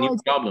is now a Oh, new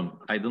it's- problem.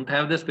 I don't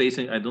have the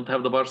spacing. I don't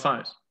have the bar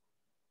size.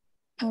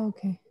 Oh,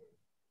 okay.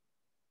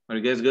 Are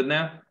you guys good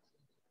now?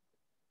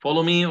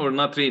 Follow me or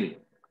not really?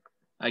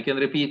 I can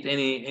repeat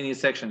any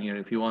section here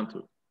if you want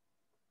to.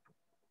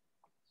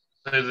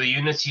 So the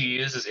units you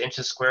use is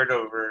inches squared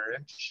over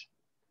inch.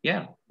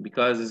 Yeah,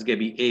 because it's going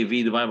to be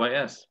AV divided by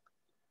S.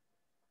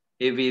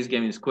 AV is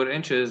going to be square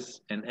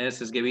inches and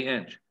S is going to be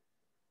inch.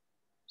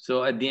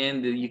 So at the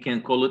end, you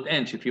can call it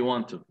inch if you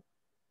want to.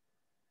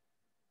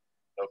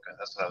 Okay,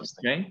 that's what I was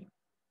thinking.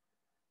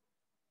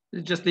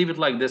 Okay? Just leave it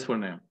like this for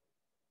now,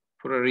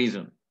 for a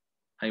reason.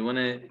 I want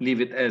to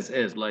leave it as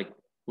is, like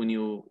when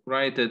you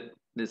write it,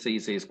 let's say you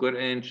say square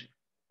inch,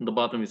 on the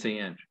bottom you say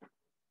inch.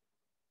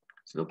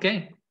 So,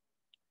 okay.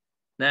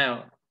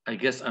 Now, I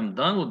guess I'm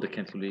done with the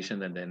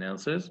calculation and the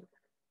analysis.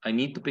 I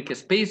need to pick a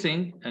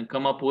spacing and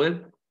come up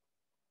with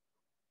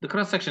the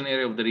cross-section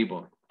area of the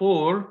rebar.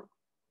 Or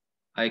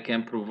I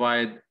can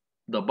provide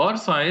the bar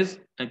size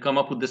and come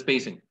up with the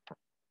spacing.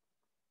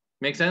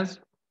 Make sense?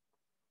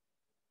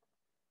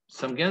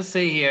 So I'm gonna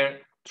say here,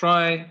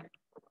 try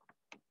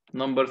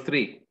number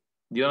 3.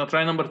 Do you wanna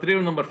try number 3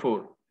 or number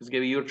 4? It's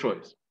gonna be your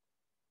choice.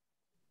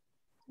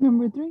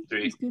 Number 3?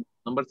 Three. That's good.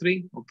 Number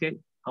 3, okay.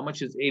 How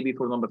much is AB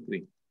for number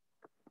 3?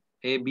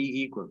 AB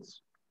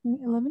equals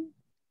 11?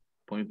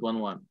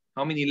 0.11.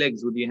 How many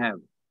legs would you have?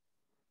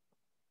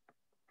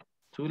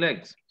 2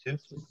 legs. 2.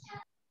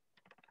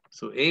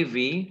 So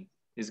AV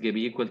is going to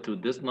be equal to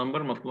this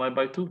number multiplied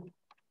by 2.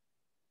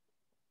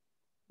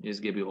 Is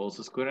going to be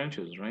also square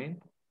inches, right?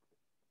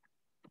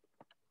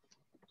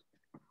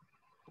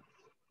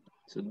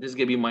 So this is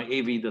going to be my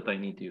AV that I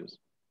need to use.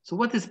 So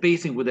what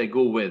spacing would I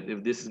go with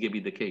if this is going to be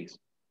the case?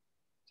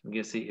 So I'm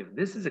going to say if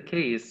this is the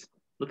case,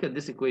 look at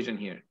this equation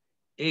here.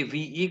 AV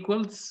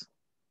equals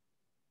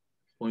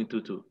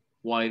 0.22,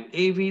 while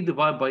AV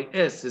divided by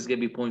S is going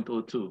to be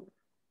 0.02.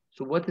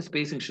 So what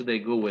spacing should I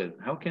go with?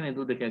 How can I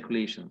do the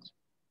calculations?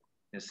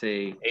 Let's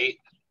say 8.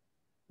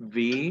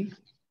 V,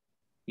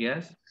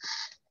 yes,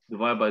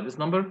 divided by this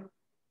number.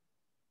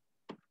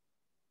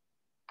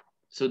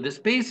 So the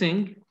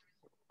spacing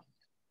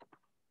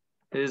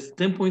is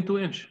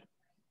 10.2 inch.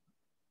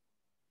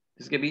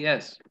 This is gonna be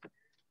S.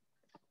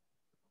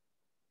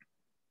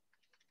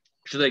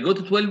 Should I go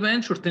to 12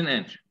 inch or 10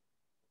 inch?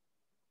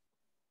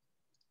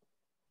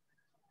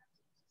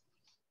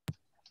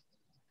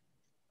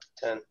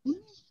 10.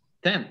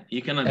 10.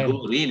 You cannot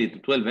go really to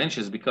 12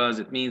 inches because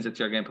it means that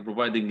you're going to be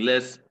providing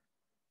less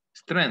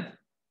strength.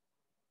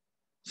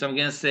 So I'm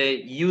going to say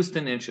use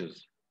 10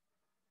 inches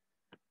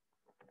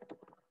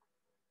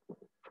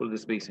for the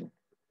spacing.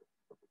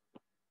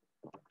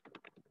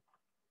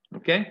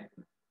 Okay?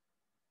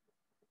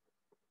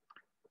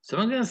 So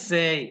I'm going to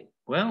say,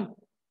 well,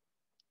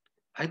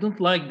 I don't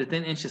like the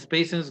 10 inch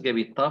spacing. It's going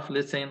to be tough.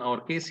 Let's say in our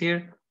case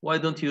here, why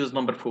don't you use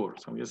number 4?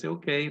 So I'm going to say,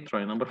 okay,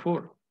 try number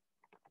 4.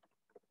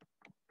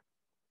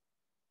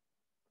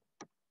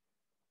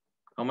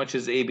 How much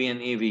is AB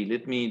and AV?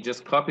 Let me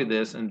just copy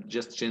this and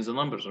just change the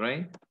numbers,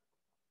 right?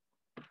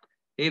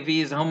 AV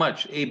is how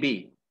much?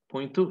 AB,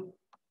 0.2.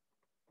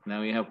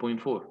 Now you have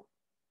 0.4.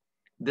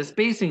 The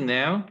spacing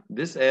now,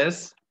 this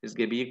S is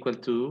going to be equal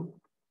to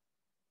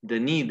the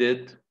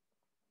needed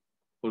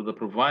or the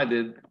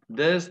provided,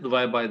 this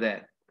divided by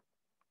that,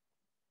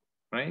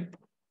 right?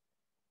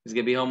 It's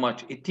going to be how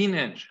much? 18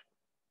 inch.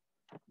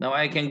 Now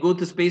I can go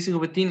to spacing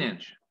of 18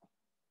 inch.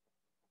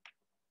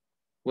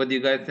 What do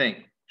you guys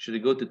think? Should I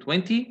go to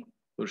 20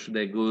 or should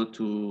I go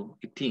to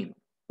 18?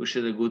 Or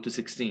should I go to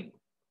 16?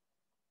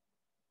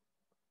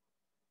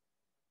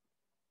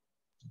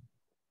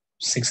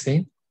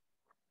 16.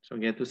 So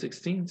get to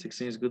 16.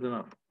 16 is good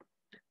enough.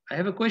 I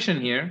have a question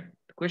here.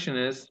 The question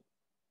is,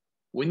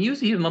 when you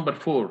see here number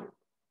 4,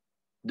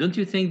 don't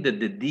you think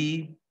that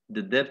the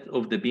depth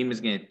of the beam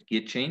is going to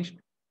get changed?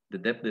 The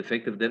depth, the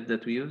effective depth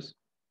that we use?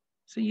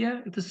 So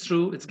yeah, it is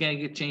true. It's going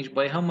to get changed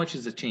by how much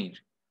is the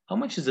change? How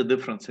much is the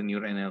difference in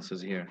your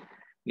analysis here?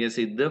 You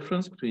say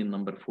difference between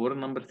number 4 and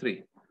number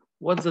 3.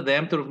 What's the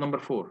diameter of number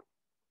 4?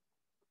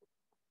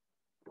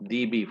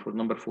 DB for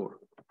number 4.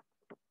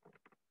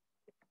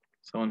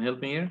 Someone help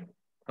me here?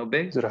 How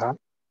big? Is it a half?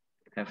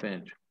 Half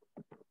inch.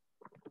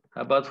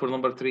 How about for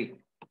number 3?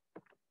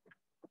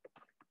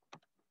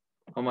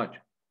 How much?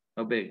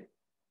 How big?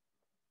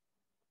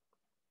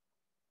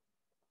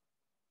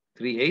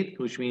 3/8,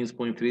 which means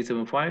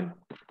 0.375.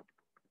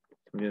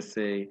 We're going to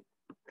say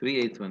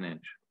 3/8 of an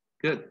inch.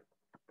 Good.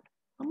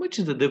 How much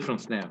is the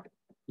difference now?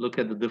 Look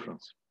at the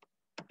difference.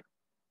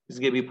 It's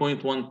going to be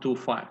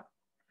 0.125.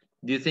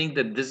 Do you think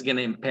that this is going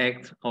to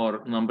impact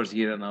our numbers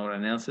here in our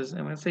analysis?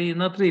 I'm going to say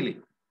not really.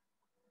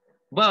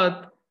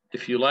 But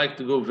if you like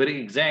to go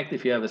very exact,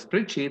 if you have a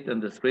spreadsheet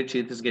and the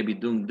spreadsheet is going to be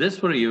doing this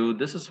for you,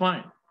 this is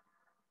fine.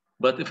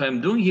 But if I'm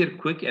doing here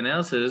quick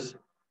analysis,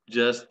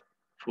 just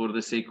for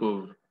the sake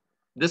of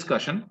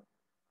discussion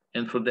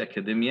and for the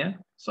academia,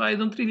 so I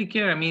don't really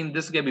care. I mean,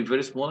 this is going to be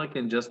very small. I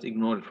can just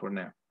ignore it for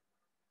now,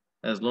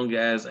 as long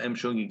as I'm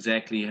showing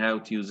exactly how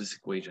to use this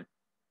equation.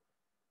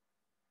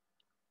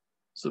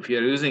 So if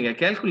you're using a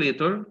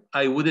calculator,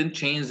 I wouldn't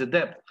change the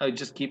depth. I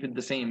just keep it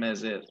the same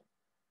as is.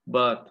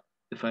 But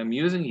if I'm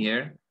using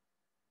here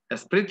a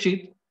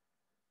spreadsheet,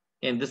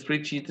 and the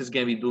spreadsheet is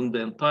going to be doing the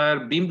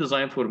entire beam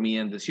design for me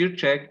and the shear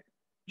check,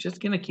 just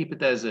going to keep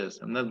it as is.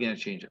 I'm not going to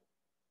change it.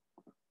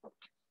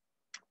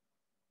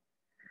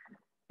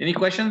 Any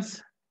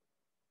questions?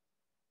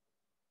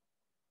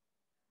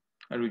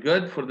 Are we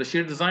good for the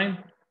shear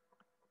design?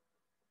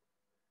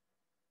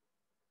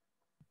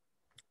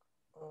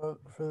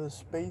 For the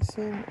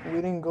spacing, we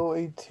didn't go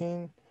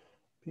 18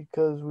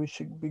 because we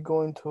should be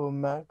going to a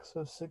max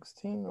of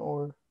 16,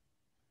 or?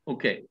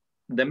 Okay,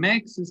 the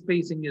max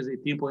spacing is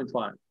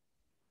 18.5.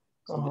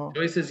 So the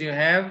choices you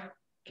have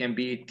can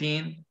be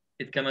 18,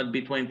 it cannot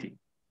be 20.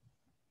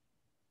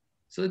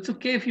 So it's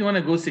okay if you want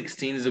to go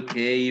 16 is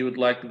okay. You would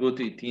like to go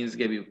to 18 is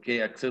going to be okay,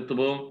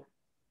 acceptable.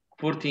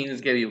 14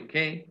 is going to be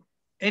okay.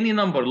 Any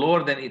number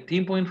lower than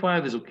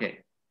 18.5 is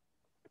okay.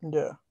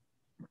 Yeah.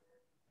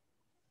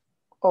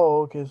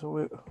 Oh, okay. So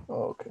we.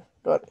 Oh, okay.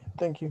 Got it.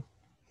 Thank you.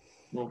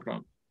 No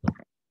problem.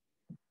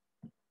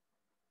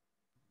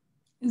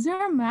 Is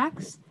there a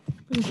max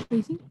for the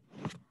spacing?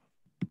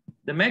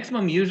 The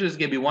maximum usually is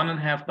going to be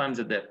 1.5 times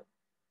the depth.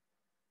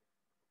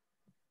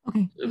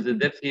 Okay. If the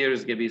depth here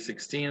is going to be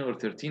 16 or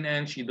 13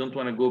 inch, you don't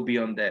want to go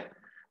beyond that.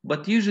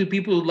 But usually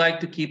people would like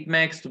to keep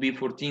max to be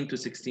 14 to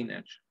 16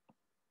 inch.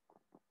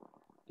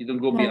 You don't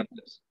go beyond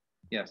this.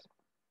 Yes.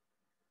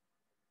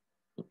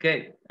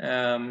 Okay.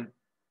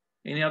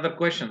 Any other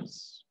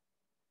questions?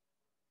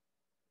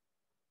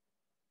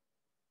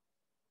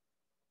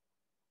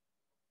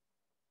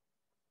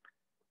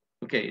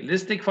 Okay,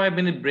 let's take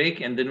 5-minute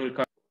break and then we'll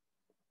come.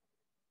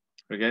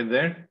 We get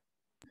there?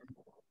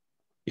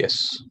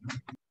 Yes.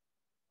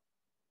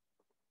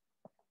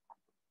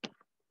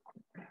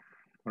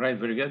 All right,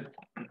 very good.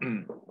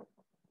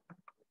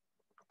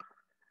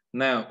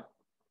 Now,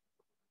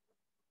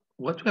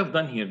 what we have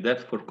done here,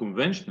 that's for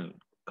conventional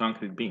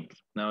concrete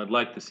beams. Now I'd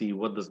like to see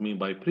what does mean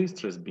by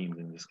pre-stressed beams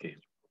in this case.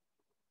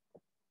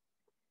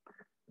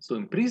 So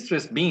in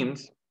pre-stressed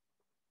beams,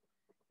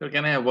 you're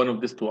gonna have one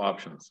of these two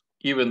options.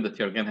 Even that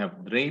you're gonna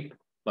have drape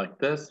like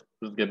this,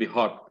 it's gonna be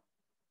hard,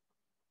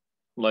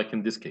 like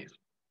in this case.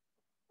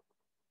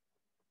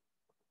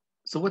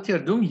 So what you're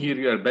doing here,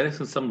 you are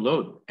balancing some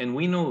load, and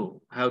we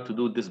know how to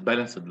do this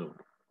balanced load.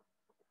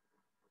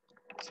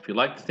 So if you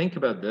like to think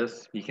about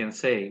this, you can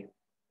say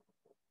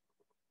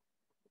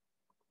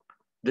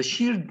the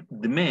shear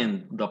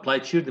demand, the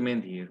applied shear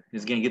demand here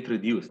is going to get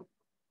reduced.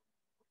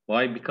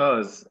 Why?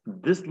 Because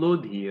this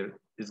load here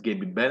is going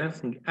to be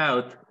balancing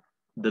out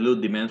the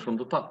load demand from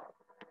the top.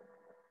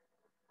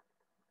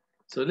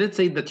 So let's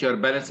say that you're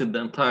balancing the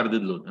entire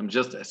dead load. I'm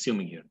just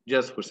assuming here,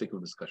 just for sake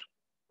of discussion.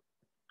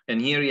 And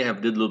here you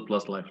have dead load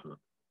plus life load.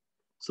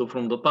 So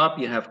from the top,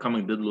 you have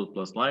coming dead load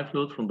plus life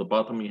load. From the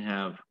bottom, you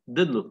have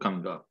dead load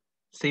coming up.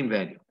 Same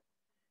value.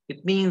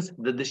 It means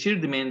that the shear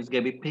demand is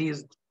going to be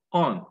based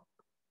on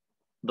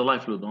the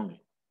life load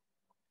only,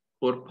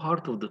 or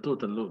part of the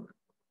total load,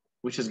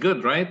 which is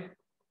good, right?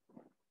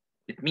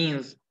 It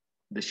means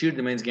the shear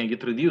demand is going to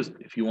get reduced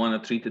if you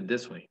want to treat it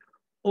this way.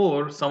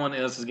 Or someone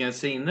else is going to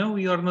say, no,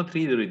 you are not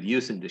really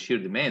reducing the shear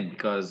demand,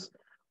 because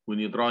when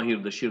you draw here,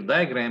 the shear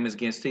diagram is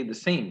going to stay the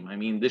same. I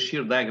mean, this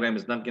shear diagram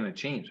is not going to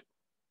change.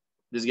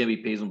 This is going to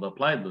be based on the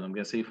applied load. I'm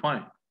going to say,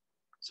 fine.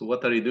 So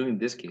what are you doing in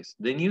this case?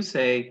 Then you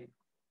say,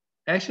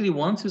 actually,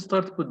 once you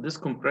start to put this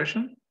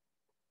compression,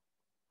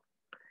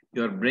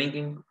 you are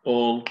bringing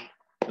all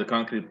the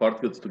concrete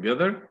particles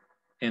together,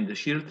 and the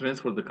shear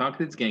strength for the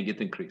concrete is going to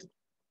get increased.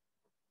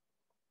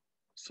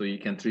 So you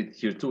can treat it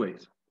here two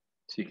ways.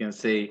 So you can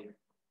say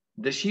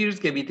the shear is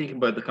going to be taken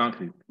by the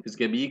concrete. It's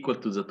going to be equal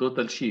to the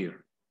total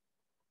shear,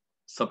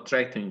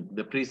 subtracting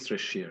the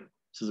pre-stress shear.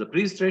 So the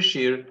pre-stress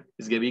shear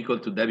is going to be equal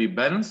to W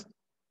balanced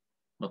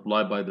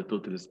multiplied by the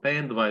total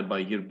span divided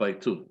by here by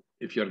 2.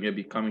 If you're going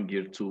to be coming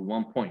here to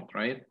 1 point,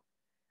 right?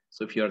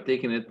 So if you are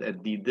taking it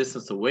at the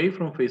distance away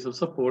from face of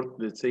support,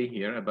 let's say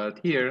here, about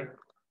here,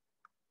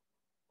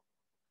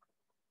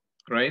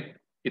 right?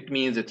 It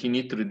means that you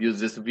need to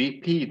reduce this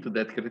VP to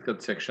that critical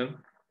section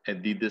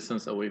at the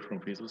distance away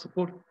from face of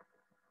support.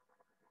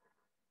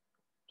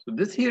 So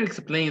this here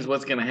explains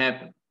what's going to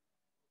happen.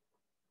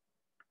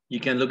 you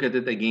can look at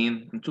it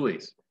again in two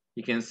ways.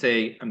 You can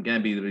say, I'm going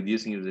to be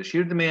reducing the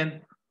shear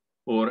demand,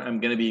 or I'm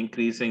going to be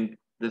increasing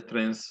the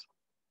strength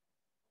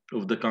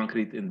of the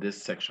concrete in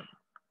this section.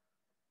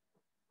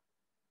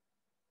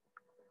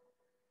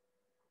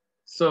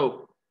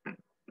 So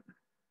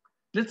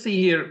let's see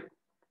here,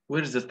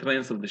 where's the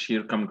strength of the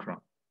shear coming from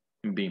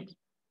in beams?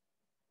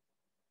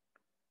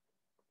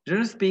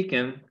 Generally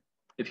speaking,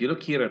 if you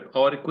look here at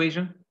our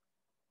equation,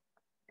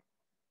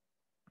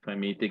 if I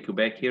may take you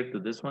back here to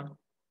this one,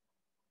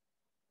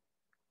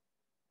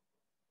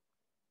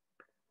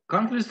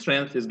 concrete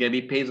strength is going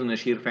to be based on a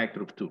shear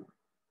factor of 2.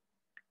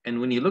 And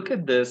when you look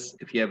at this,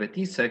 if you have a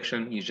T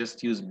section, you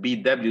just use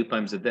BW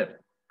times the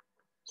depth.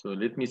 So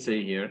let me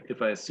say here,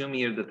 if I assume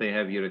here that I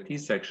have here a T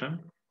section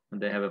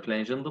and I have a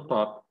flange on the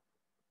top,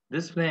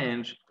 this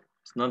flange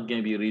is not going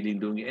to be really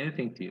doing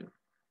anything to you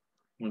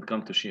when it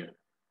comes to shear,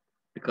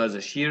 because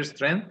the shear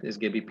strength is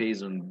going to be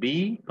based on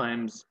B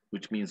times,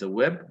 which means a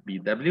web,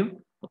 BW,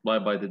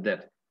 multiplied by the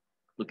depth.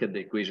 Look at the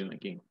equation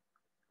again.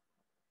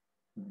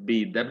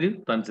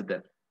 BW times the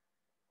depth.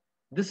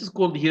 This is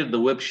called here the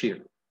web shear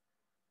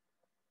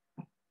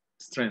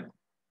strength.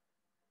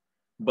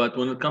 But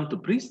when it comes to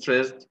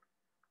pre-stressed,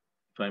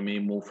 if I may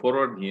move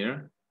forward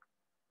here,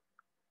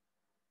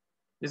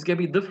 it's going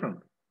to be different,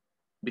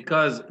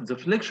 because the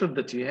flexure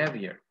that you have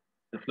here,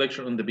 the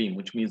flexure on the beam,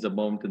 which means the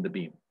moment in the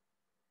beam,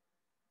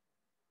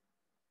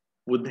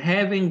 with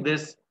having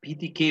this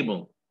PT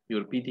cable,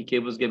 your PT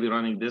cable is going to be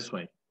running this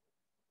way.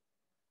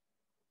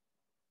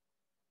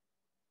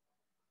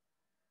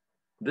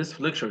 This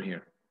flexure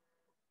here,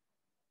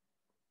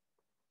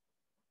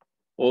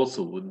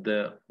 also with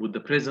the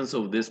presence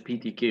of this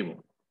PT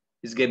cable,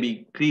 is going to be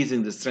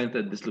increasing the strength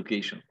at this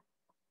location.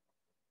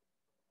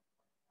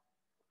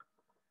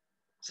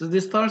 So they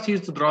start here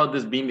to draw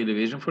this beam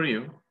elevation for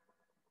you.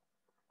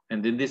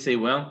 And then they say,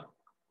 well,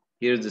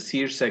 here's the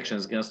shear section.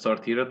 It's going to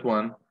start here at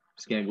 1.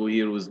 It's going to go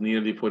here with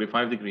nearly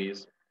 45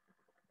 degrees.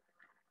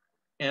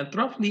 And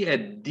roughly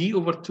at D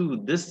over 2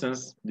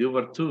 distance, D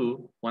over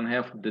 2,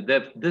 1/2 of the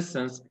depth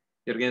distance,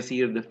 you're going to see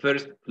here the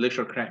first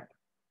flexure crack.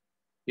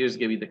 Here's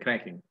going to be the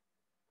cracking,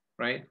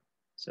 right?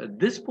 So at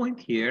this point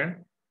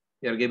here,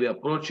 you're going to be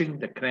approaching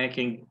the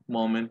cracking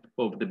moment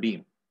of the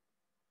beam.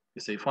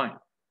 You say, fine.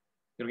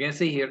 You're going to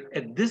say here,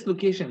 at this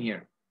location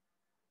here,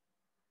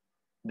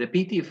 the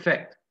PT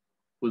effect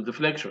with the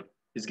flexure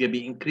is going to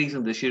be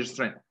increasing the shear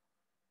strength.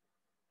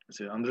 You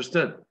say,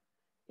 understood.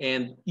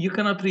 And you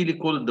cannot really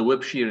call it the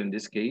web shear in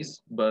this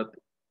case, but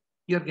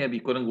you're going to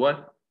be calling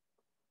what?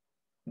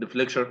 The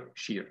flexure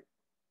shear.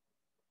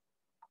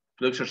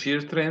 Flexure shear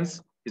strength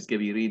is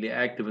going to be really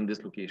active in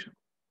this location.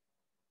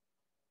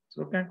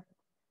 So, okay.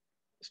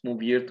 Let's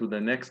move here to the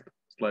next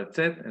slide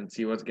set and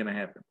see what's going to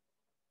happen.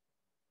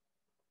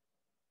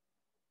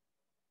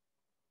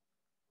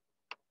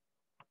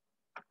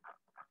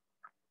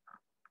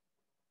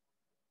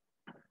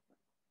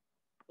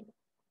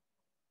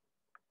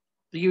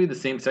 To give you the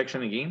same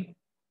section again,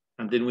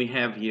 and then we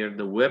have here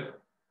the web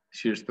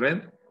shear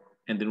strength,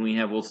 and then we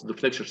have also the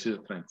flexure shear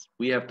strength.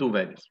 We have two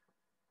values.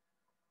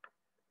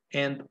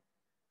 And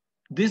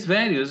these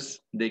values,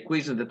 the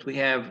equation that we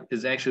have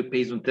is actually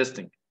based on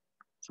testing.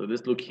 So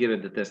let's look here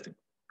at the testing.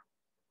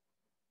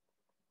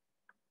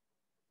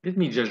 Let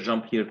me just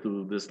jump here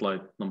to this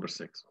slide number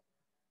 6.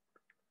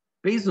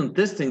 Based on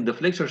testing, the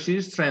flexure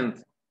shear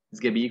strength is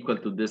going to be equal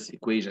to this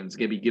equation. It's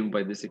going to be given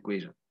by this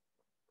equation.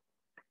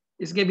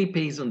 It's going to be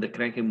based on the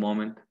cracking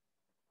moment,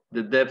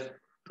 the depth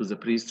to the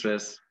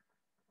pre-stress,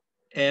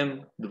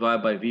 M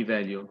divided by V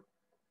value.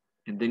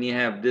 And then you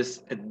have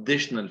this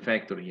additional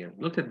factor here.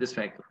 Look at this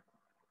factor.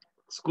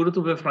 Square root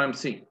of F prime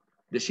C.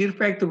 The shear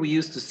factor we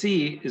used to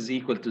see is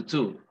equal to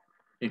 2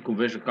 in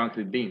conventional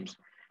concrete beams.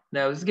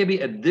 Now it's going to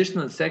be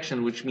additional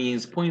section, which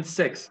means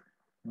 0.6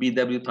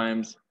 BW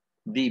times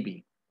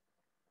DB.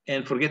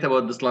 And forget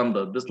about this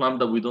lambda. This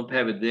lambda, we don't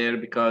have it there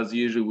because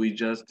usually we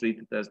just treat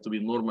it as to be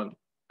normal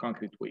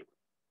concrete weight.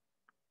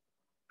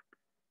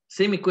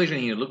 Same equation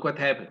here, look what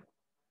happened.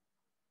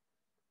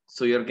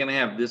 So you're gonna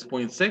have this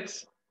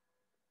 0.6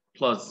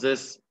 plus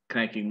this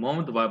cracking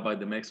moment divided by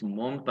the maximum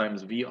moment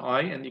times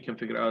VI, and you can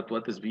figure out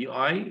what is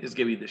VI is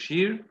gonna be the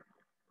shear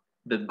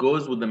that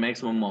goes with the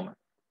maximum moment.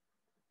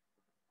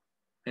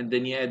 And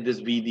then you add this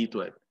VD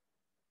to it.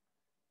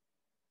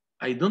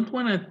 I don't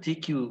wanna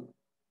take you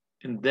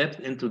in depth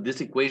into this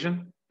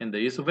equation and the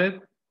use of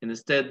it. And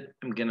instead,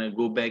 I'm gonna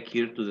go back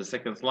here to the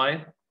second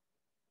slide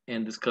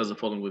and discuss the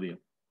following with you.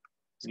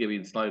 It's gonna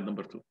be slide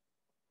number 2.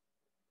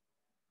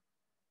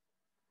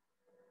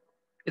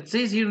 It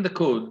says here in the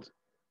code,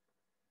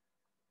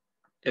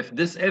 if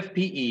this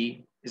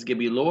FPE is gonna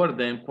be lower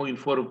than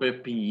 0.4 of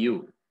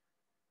FPU,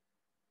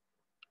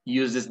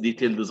 use this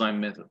detailed design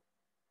method.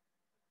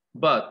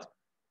 But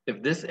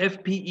if this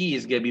FPE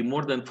is gonna be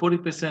more than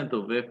 40%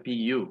 of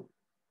FPU,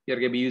 you're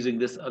gonna be using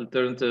this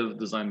alternative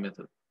design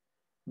method.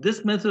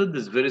 This method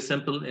is very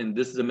simple, and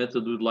this is a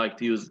method we'd like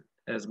to use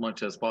as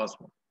much as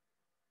possible.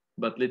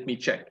 But let me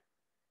check.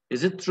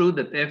 Is it true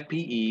that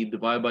FPE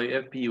divided by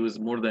FPU is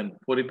more than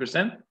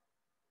 40%?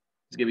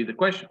 It's gonna be the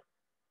question.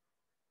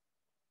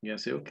 You're gonna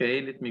say,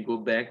 okay, let me go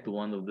back to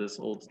one of this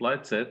old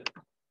slide set,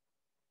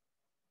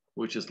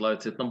 which is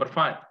slide set number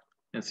 5,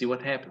 and see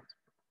what happens.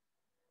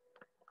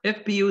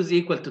 FPU is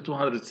equal to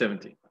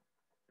 270.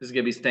 This is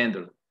gonna be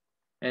standard.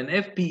 And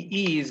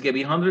FPE is gonna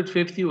be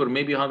 150 or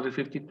maybe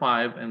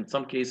 155, and in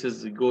some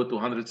cases it go to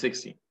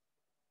 160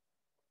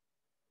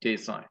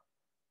 KSI.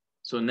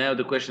 So now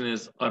the question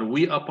is, are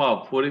we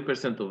above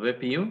 40% of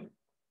FPU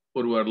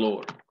or we are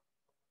lower?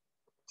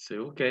 Say,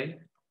 okay,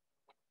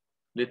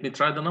 let me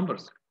try the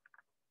numbers.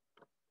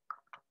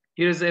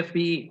 Here's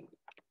FPE,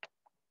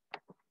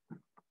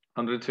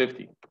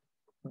 150.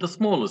 The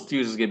smallest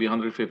use is gonna be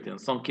 150. In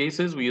some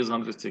cases, we use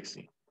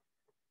 160.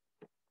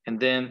 And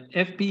then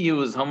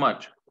FPU is how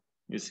much?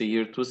 You see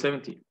here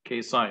 270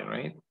 KSI,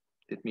 right?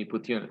 Let me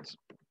put units.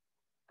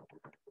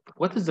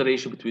 What is the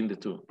ratio between the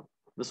two?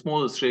 The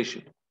smallest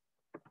ratio,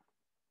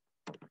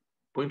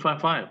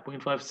 0.55,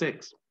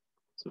 0.56.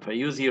 So if I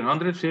use here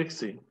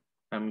 160,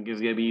 I'm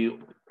gonna be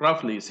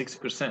roughly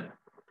 60%.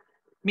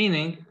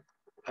 Meaning,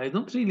 I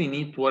don't really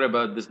need to worry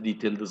about this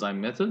detailed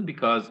design method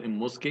because in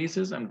most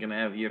cases, I'm gonna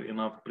have here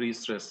enough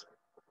pre-stress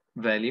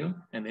value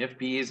and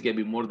FPE is gonna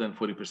be more than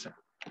 40%.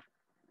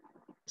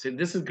 So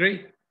this is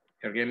great.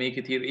 You're gonna make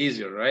it here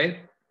easier, right?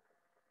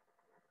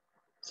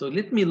 So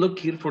let me look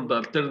here for the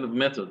alternative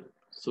method.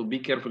 So be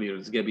careful here.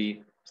 It's gonna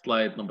be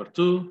slide number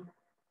 2.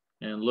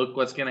 And look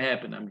what's gonna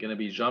happen. I'm gonna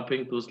be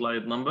jumping to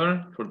slide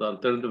number for the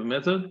alternative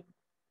method.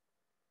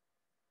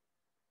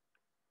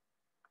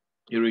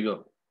 Here we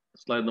go,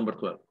 slide number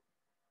 12.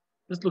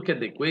 Let's look at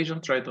the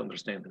equation, try to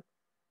understand it.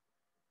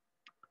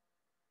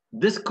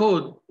 This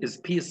code is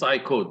PSI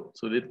code.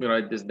 So let me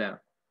write this down.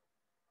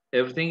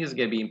 Everything is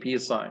gonna be in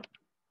PSI.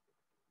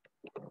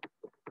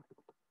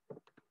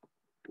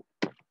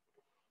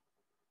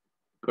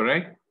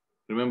 Correct?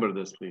 Remember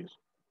this, please.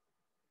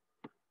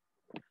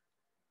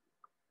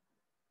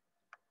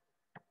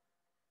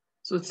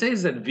 So it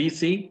says that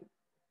VC,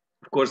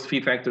 of course,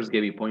 phi factor is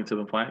going to be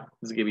 0.75.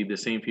 It's going to be the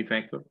same phi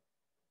factor.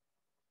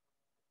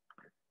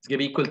 It's going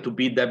to be equal to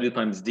BW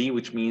times D,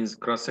 which means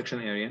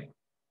cross-section area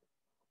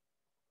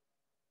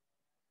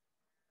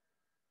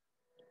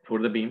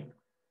for the beam.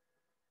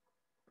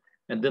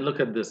 And then look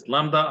at this.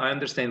 Lambda, I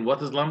understand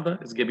what is lambda.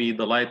 It's going to be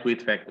the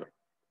lightweight factor.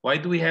 Why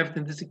do we have it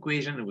in this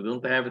equation and we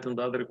don't have it in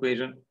the other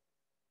equation?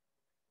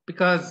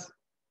 Because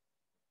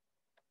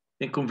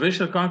in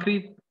conventional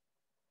concrete,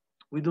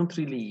 we don't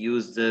really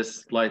use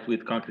this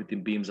lightweight concrete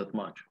in beams that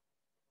much.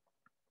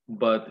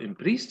 But in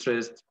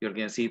pre-stressed, you're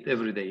going to see it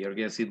every day. You're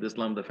going to see this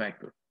lambda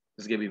factor.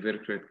 It's going to be very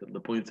critical, the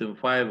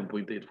 0.75 and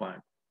 0.85.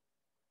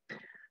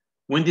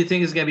 When do you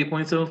think it's going to be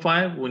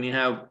 0.75? When you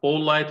have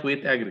all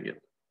lightweight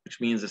aggregate,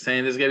 which means the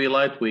sand is going to be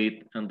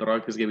lightweight and the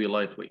rock is going to be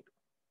lightweight.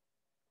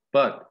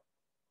 But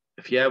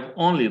if you have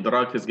only the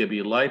rock is going to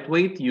be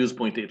lightweight, use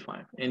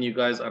 0.85. And you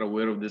guys are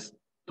aware of these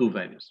two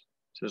values.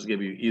 So it's going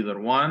to be either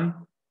 1,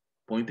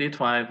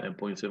 0.85, and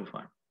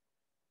 0.75.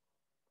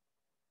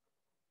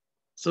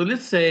 So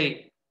let's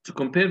say, to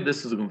compare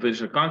this to the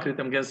conventional concrete,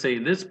 I'm going to say,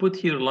 let's put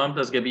here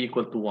lambda is going to be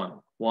equal to 1.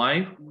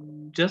 Why?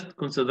 Just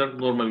consider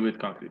normal weight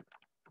concrete.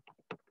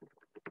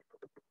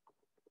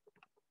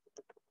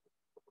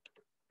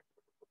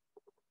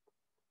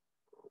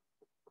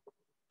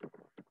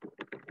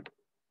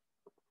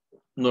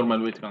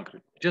 Normal weight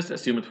concrete. Just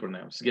assume it for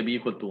now. It's going to be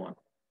equal to 1.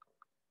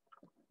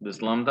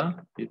 This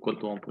lambda equal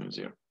to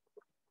 1.0.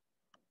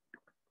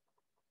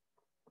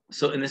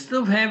 So instead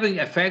of having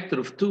a factor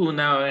of 2,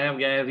 now I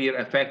have here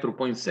a factor of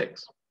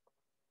 0.6.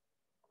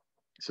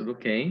 So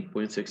okay,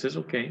 0.6 is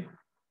okay.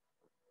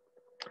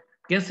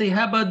 You can say,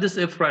 how about this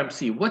F prime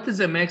C? What is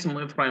the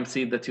maximum F prime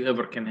C that you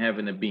ever can have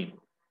in a beam?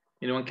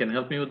 Anyone can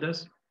help me with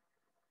this?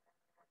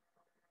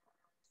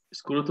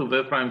 Square root of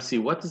F prime C.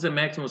 What is the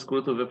maximum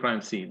square root of F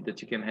prime C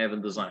that you can have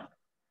in design?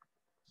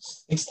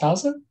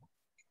 6,000?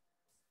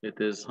 It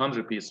is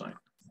 100 PSI.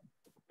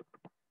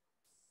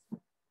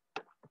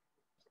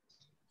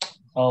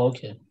 Oh,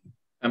 okay.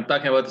 I'm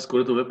talking about the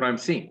square root of F prime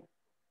C.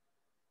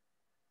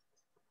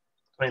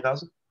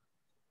 20,000?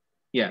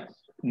 Yeah,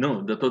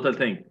 no, the total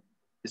thing.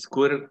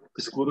 Square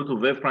root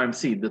of F prime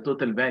C, the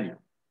total value.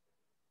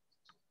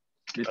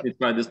 Let me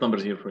try these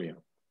numbers here for you.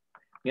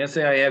 Let's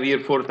say I have here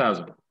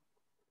 4,000.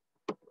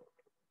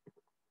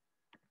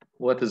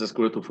 What is the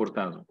square root of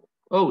 4,000?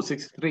 Oh,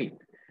 63.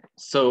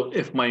 So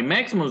if my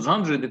maximum is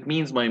 100, it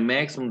means my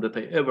maximum that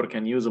I ever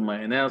can use in my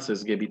analysis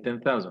is going to be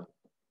 10,000.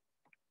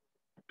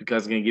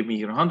 Because it's going to give me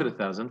here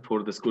 100,000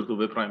 for the square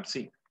root of F prime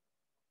C.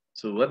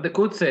 So what the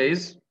code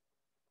says,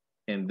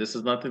 and this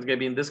is not going to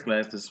be in this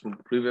class, this is from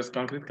previous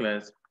concrete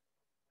class,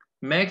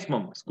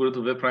 maximum square root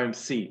of F prime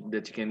C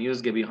that you can use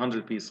is going to be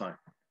 100 PSI.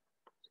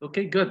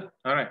 Okay, good.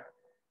 All right.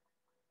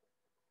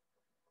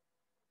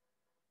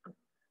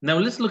 Now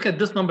let's look at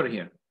this number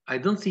here. I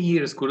don't see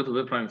here a square root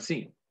of F prime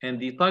C. And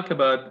they talk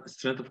about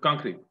strength of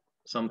concrete.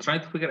 So I'm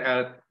trying to figure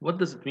out what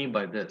does it mean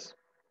by this?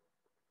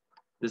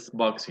 This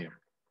box here.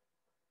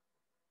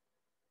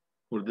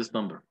 Or this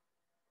number.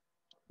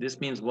 This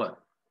means what?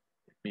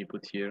 Let me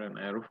put here an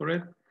arrow for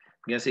it.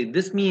 I'm gonna say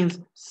this means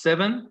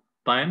 7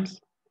 times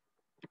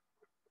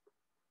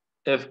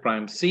F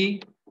prime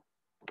C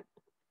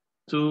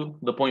to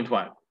the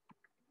 0.5.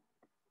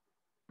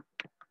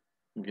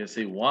 You can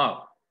say,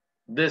 wow,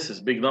 this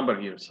is big number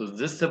here. So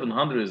this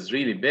 700 is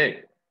really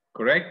big,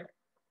 correct?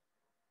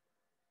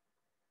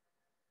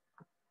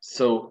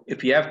 So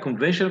if you have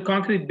conventional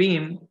concrete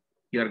beam,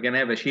 you're gonna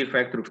have a shear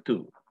factor of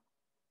 2.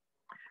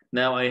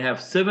 Now I have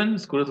 7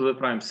 square root of A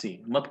prime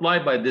C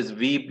multiplied by this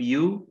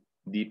VU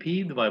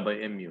dP divided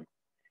by MU.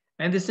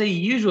 And they say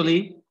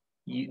usually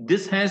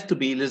this has to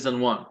be less than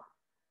 1.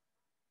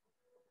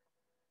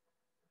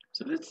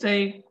 So let's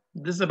say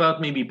this is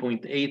about maybe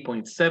 0.8,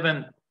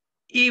 0.7,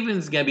 even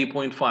it's gonna be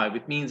 0.5.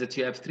 It means that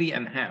you have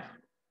 3.5.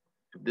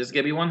 If this is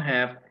gonna be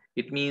 1/2,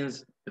 it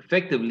means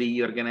effectively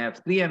you're gonna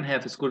have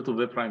 3.5 square root of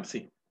A prime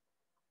C,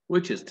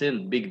 which is still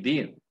a big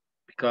deal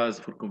because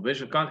for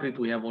conventional concrete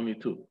we have only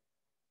 2.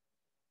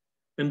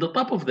 In the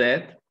top of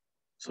that,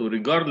 so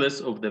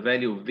regardless of the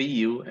value of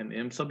VU and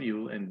M sub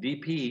U and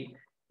dP,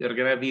 you're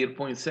gonna have here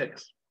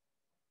 0.6.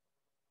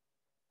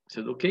 I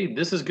said, okay,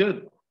 this is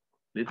good.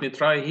 Let me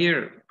try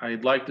here.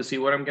 I'd like to see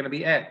where I'm gonna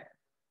be at.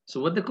 So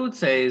what the code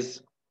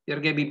says, you're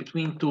gonna be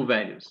between 2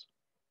 values.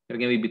 You're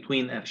gonna be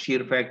between a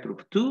shear factor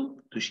of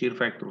 2 to shear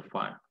factor of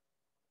 5.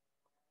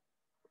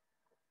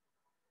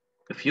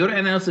 If your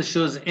analysis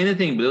shows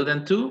anything below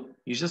than 2,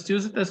 you just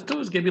use it as 2.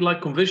 It's gonna be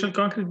like conventional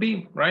concrete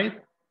beam,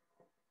 right?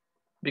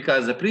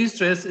 Because the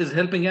pre-stress is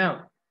helping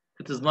out.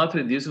 It is not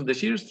reducing the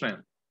shear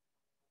strength.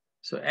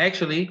 So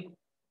actually,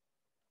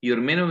 your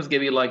minimum is gonna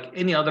be like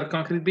any other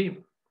concrete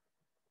beam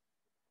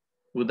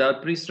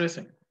without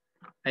pre-stressing.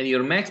 And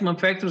your maximum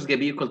factor is gonna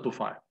be equal to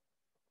 5.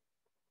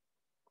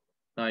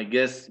 I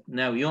guess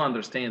now you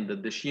understand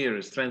that the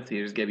shear strength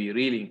here is gonna be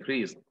really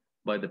increased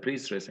by the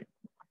pre-stressing.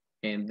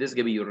 And this is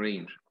gonna be your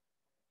range,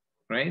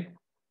 right?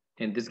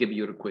 And this is gonna be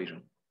your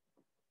equation.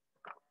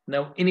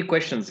 Now, any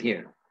questions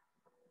here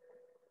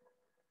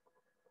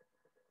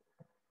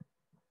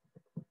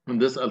on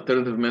this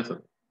alternative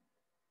method?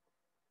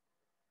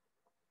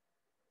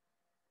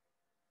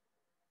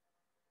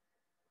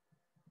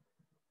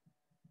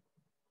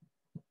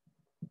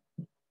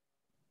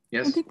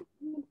 Yes, I think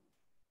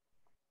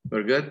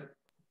we're good.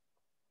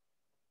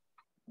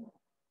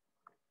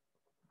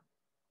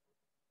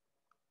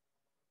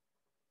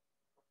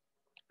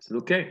 So,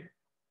 okay.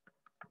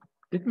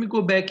 Let me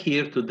go back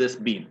here to this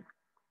beam.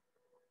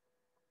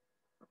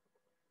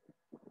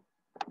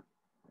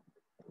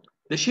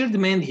 The shear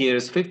demand here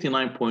is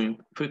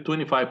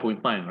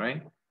 25.9,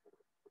 right?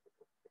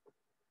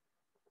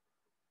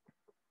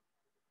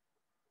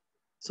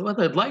 So what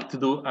I'd like to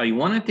do, I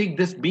want to take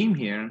this beam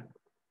here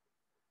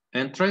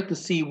and try to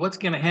see what's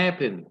going to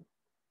happen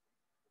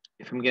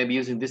if I'm going to be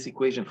using this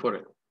equation for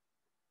it,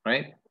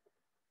 right?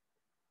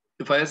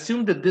 If I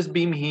assume that this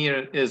beam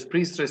here is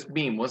pre-stressed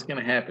beam, what's going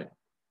to happen?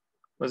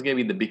 What's going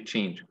to be the big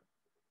change?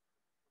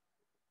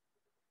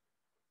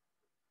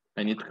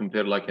 I need to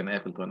compare like an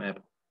apple to an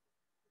apple.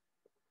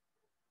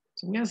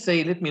 So I'm going to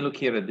say, let me look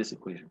here at this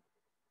equation.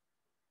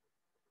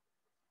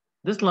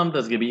 This lambda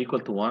is going to be equal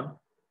to 1.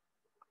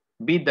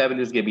 BW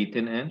is going to be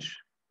 10 inch.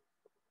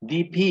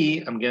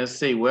 DP, I'm going to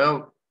say,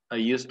 well, I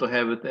used to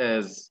have it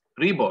as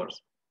rebars.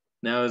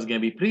 Now it's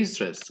going to be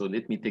pre-stressed. So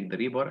let me take the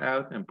rebar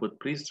out and put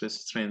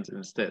pre-stressed strands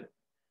instead.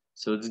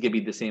 So it's going to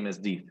be the same as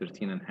D,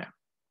 13.5.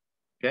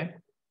 Okay?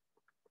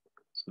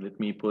 So let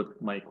me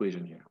put my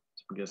equation here.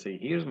 So I'm going to say,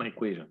 here's my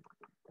equation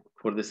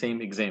for the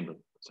same example.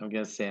 So I'm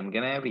going to say, I'm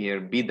going to have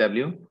here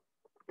BW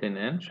 10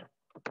 inch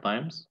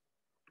times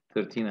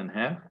 13.5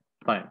 times.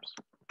 I'm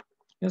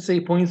going to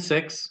say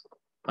 0.6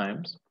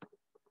 times.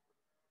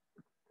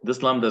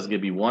 This lambda is going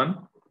to be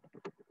 1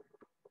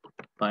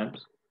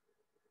 times.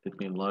 Let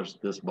me enlarge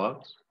this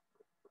box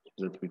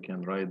so that we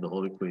can write the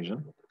whole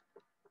equation.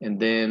 And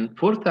then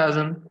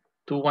 4,000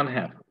 to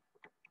 1/2.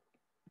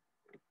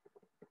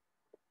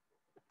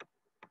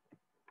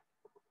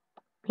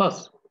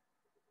 Plus.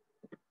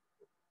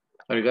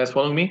 Are you guys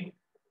following me?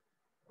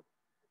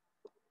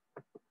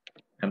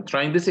 I'm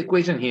trying this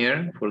equation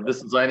here for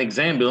this design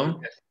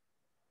example,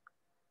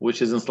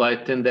 which is in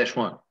slide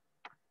 10-1.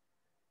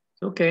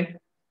 Okay.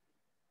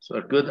 So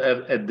we're good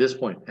at this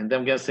point. And then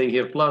I'm going to say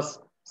here plus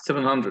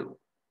 700.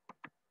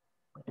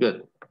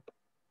 Good.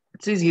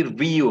 It says here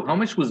VU. How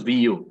much was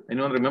VU?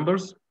 Anyone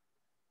remembers?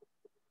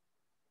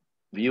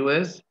 VU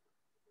is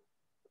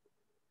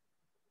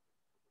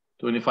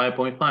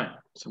 25.9.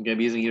 So I'm going to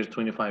be using here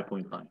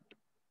 25.9.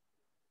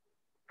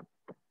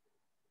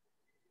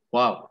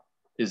 Wow.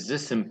 Is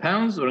this in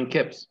pounds or in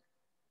kips?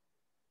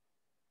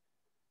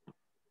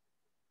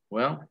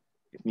 Well,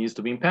 it needs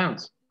to be in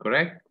pounds,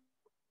 correct?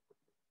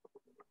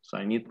 So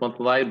I need to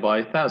multiply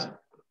by 1,000.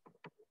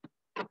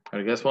 Are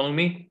you guys following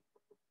me?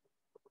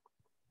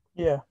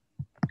 Yeah.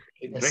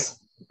 Okay, great.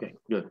 Okay,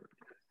 good.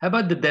 How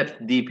about the depth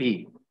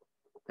dP?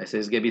 I say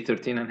it's gonna be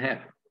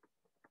 13.5.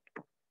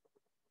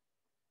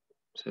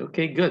 So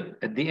okay, good.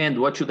 At the end,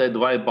 what should I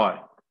divide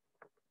by?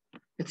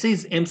 It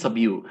says M sub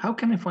U. How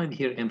can I find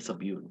here M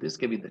sub U? This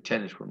can be the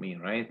challenge for me,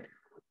 right?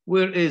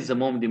 Where is the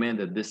moment demand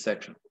at this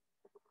section?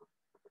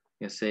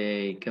 You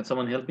say, can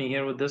someone help me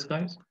here with this,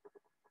 guys?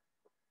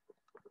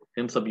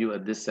 M sub U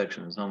at this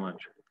section is how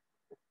much?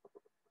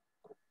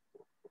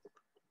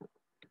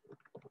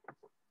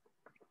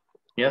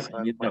 Yes,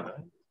 I need to know.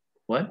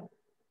 What?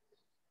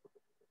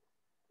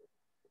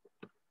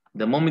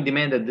 The moment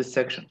demand at this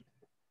section.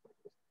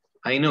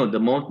 I know the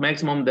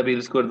maximum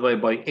W squared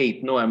divided by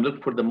 8. No, I'm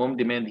looking for the moment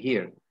demand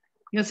here.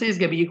 You say it's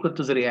going to be equal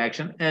to the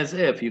reaction as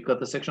if you cut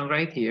the section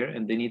right here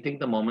and then you take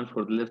the moment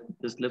for the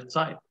this left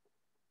side.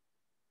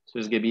 So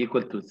it's going to be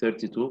equal to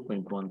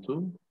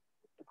 32.12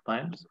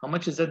 times. How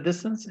much is that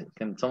distance?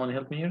 Can someone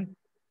help me here?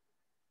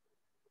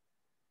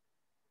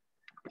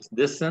 This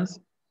distance,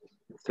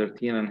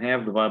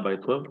 13.5 divided by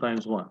 12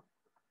 times 1.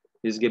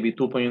 This is going to be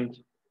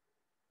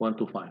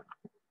 2.125.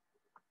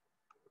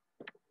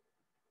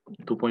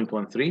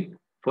 2.13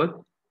 foot,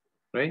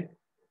 right?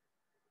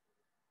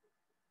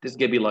 This is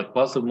going to be like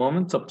positive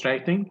moment,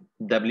 subtracting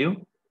W,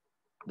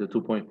 the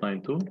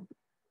 2.92,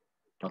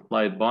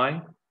 multiplied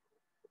by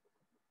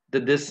the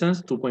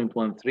distance,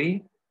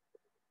 2.13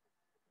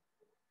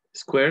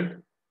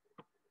 squared,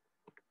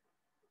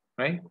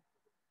 right?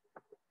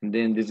 And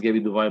then this is going to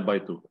be divided by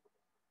 2.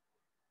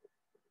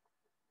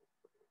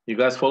 You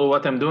guys follow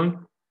what I'm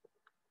doing?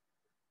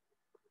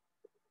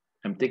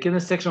 I'm taking a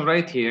section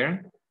right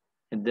here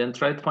and then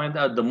try to find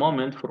out the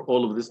moment for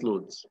all of these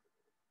loads.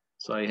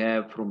 So I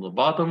have from the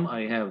bottom,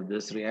 I have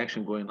this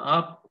reaction going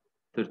up,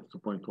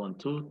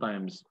 32.12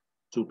 times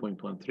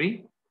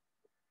 2.13.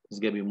 It's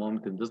going to be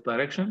moment in this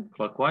direction,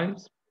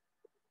 clockwise.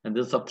 And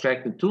then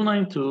subtracting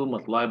 292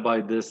 multiplied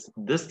by this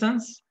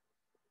distance,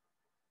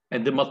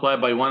 and then multiply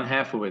by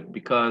 1/2 of it,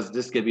 because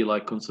this is going to be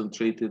like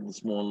concentrated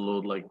small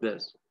load like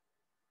this.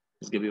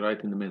 It's going to be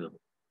right in the middle.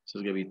 So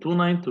it's going to be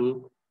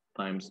 292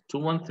 times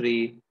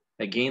 213,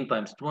 again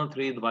times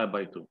 213 divided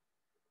by 2.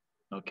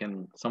 Now,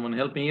 can someone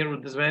help me here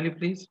with this value,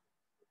 please?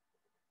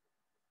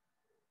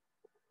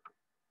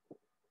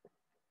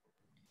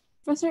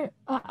 Professor,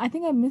 I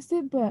think I missed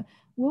it, but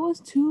what was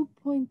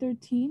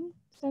 2.13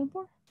 stand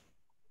for?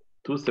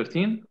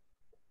 213?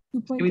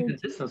 2.13. The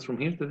distance from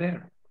here to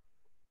there.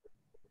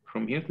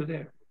 From here to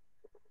there.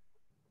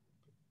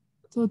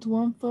 So it's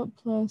 1 foot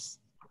plus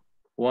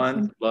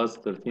 1 plus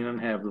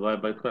 13.5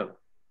 divided by 12.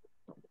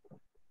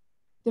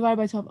 divided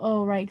by 12.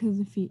 Oh, right, because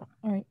of the feet.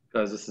 All right.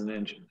 Because this is an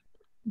inch.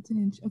 It's an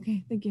inch.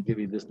 Okay, thank you. Give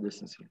you this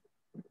distance here.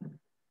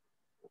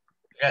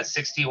 I got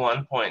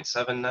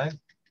 61.79.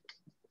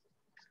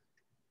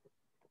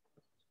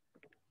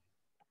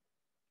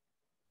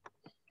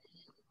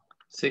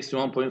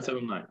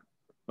 $61.79.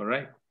 All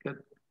right, good.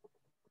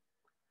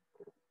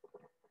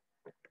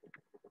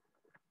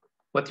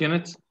 What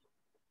units?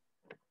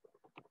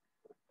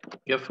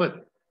 Get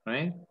foot,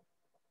 right?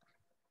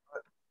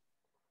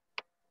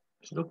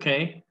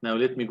 Okay, now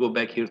let me go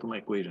back here to my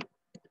equation.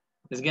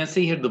 As you can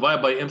see here,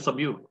 divide by M sub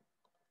U.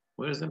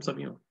 Where is M sub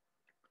U?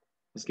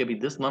 It's gonna be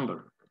this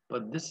number,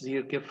 but this is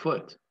here get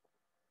foot.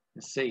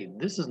 Let's say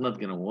this is not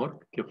gonna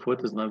work. Get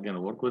foot is not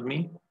gonna work with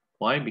me.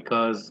 Why?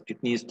 Because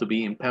it needs to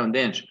be in pound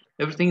inch.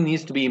 Everything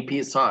needs to be in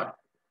PSI.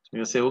 So you're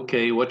gonna say,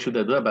 okay, what should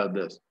I do about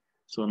this?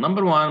 So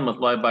number one,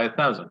 multiply by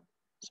 1,000.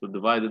 So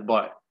divided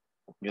by.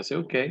 You're gonna say,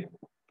 okay,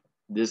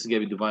 this is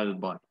gonna be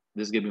divided by.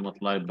 This is gonna be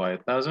multiplied by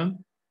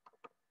 1,000.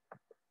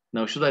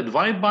 Now, should I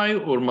divide by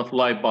or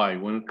multiply by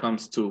when it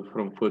comes to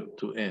from foot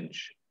to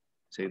inch?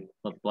 Say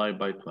multiply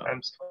by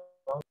 12.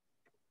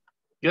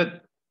 Good.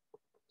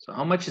 So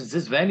how much is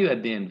this value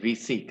at the end?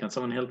 VC. Can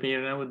someone help me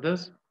here now with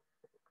this?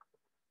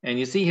 And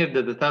you see here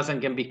that the 1,000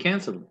 can be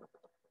canceled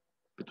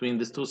between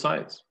these two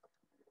sides.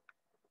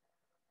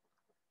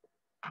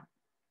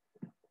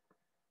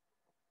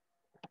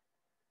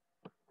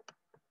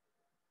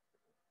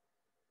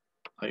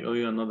 I owe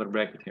you another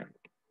bracket here.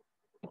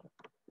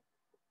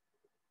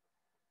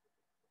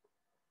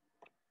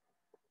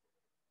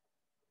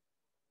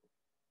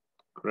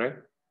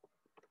 Correct?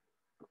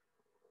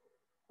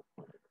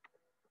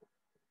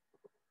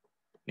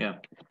 Yeah.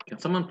 Can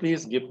someone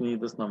please give me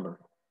this number?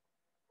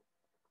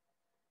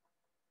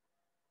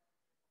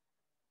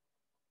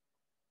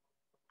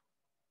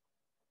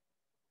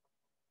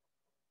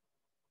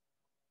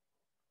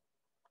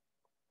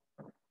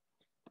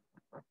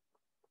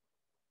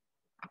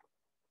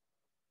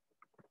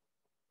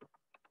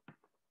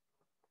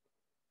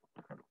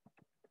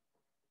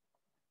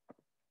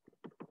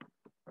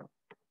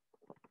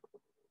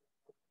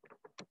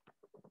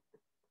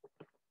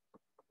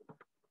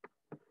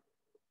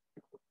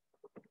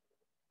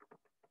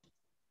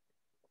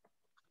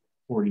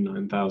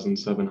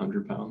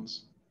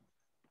 £49,700.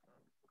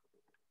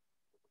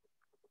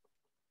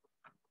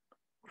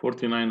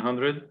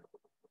 4,900.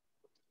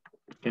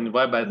 Can you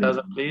divide by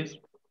 1,000, please?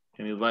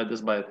 Can you divide this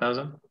by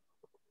 1,000?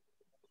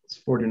 It's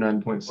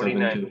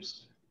 49.7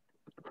 kips.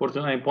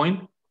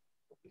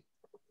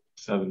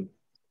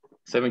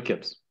 49.7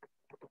 kips.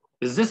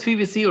 Is this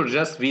VVC or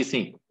just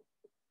VC?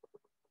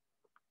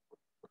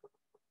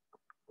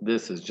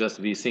 This is just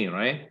VC,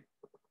 right?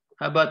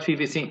 How about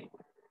VVC?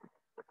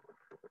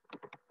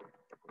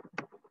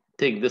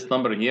 Take this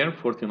number here,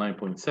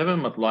 49.7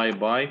 multiplied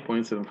by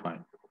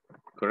 0.75,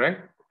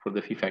 correct? For the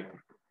phi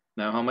factor.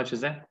 Now, how much is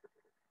that?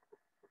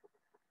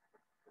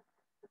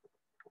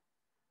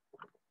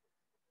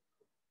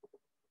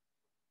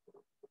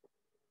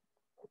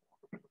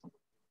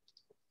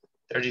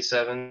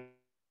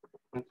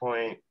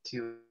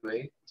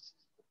 37.28.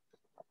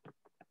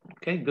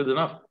 Okay, good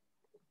enough.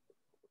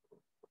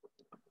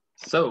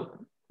 So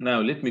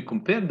now let me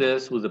compare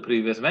this with the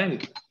previous value.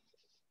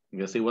 I'm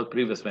gonna say what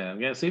previous value? I'm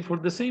gonna say for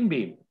the same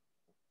beam.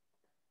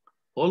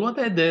 All what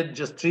I did,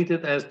 just treat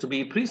it as to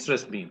be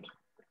pre-stressed beam.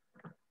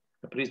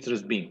 A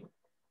pre-stressed beam.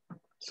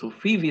 So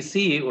phi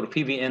VC or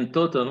phi VN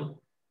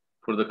total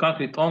for the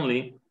concrete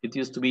only, it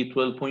used to be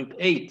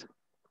 12.8.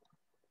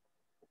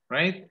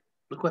 Right?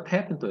 Look what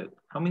happened to it.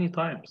 How many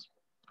times?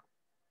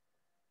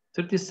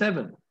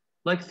 37,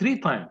 like 3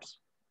 times.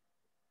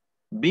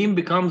 Beam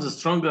becomes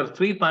stronger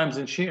 3 times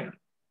in shear.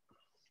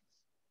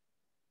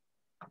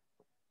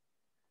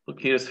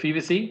 Look, here's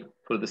PVC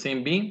for the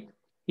same beam.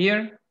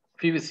 Here,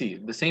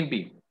 PVC, the same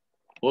beam.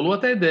 All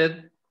what I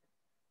did,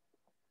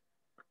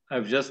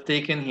 I've just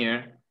taken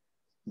here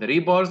the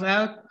rebars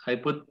out, I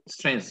put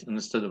strength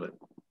instead of it,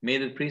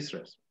 made it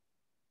pre-stress.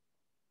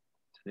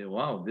 Say,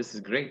 wow, this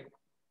is great.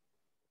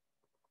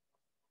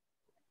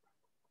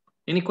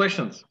 Any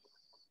questions?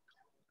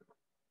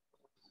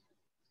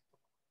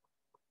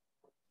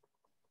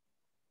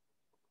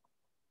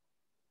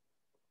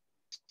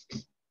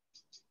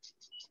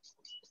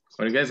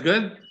 Are you guys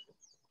good?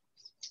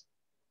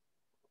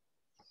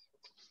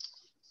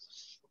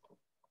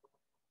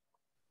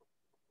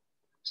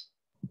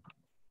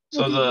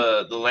 So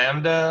the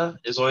lambda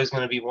is always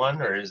going to be 1,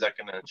 or is that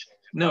going to change?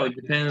 No, it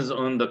depends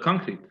on the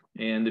concrete.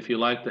 And if you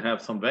like to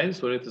have some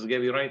values for it, it's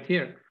give you right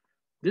here.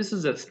 This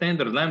is a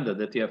standard lambda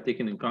that you have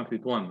taken in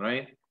concrete 1,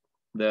 right?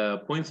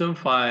 The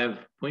 0.75,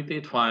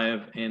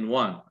 0.85, and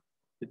 1.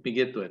 Let me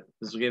get to it.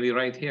 This will give you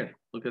right here.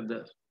 Look at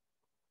this.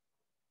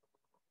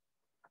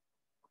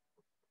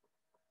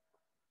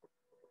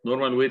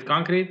 Normal weight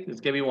concrete is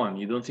give you 1.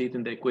 You don't see it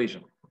in the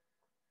equation.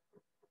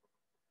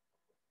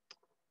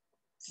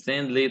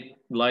 Sand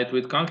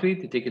lightweight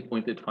concrete, you take it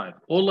 0.85.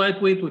 All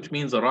lightweight, which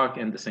means a rock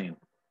and the sand.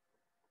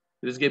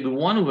 There's going to be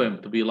one of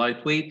them to be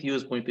lightweight,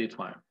 use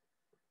 0.85.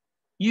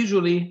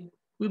 Usually,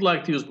 we'd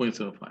like to use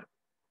 0.75.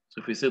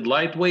 So if we said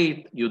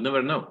lightweight, you'd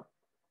never know.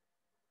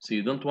 So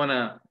you don't want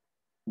to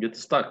get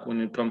stuck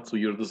when it comes to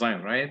your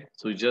design, right?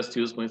 So you just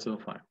use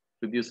 0.75.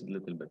 Reduce it a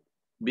little bit.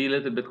 Be a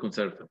little bit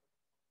conservative,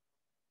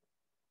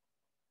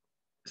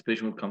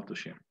 especially when it comes to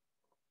shear.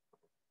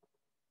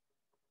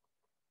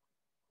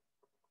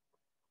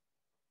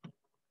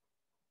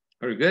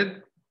 Very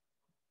good.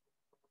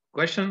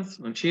 Questions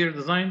on shear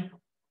design?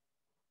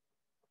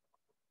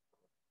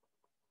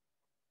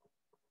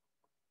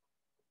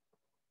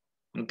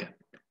 Okay.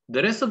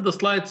 The rest of the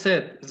slide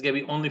set is going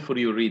to be only for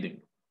your reading.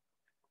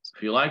 So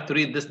if you like to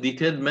read this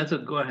detailed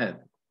method, go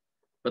ahead.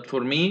 But for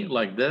me,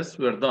 like this,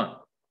 we're done.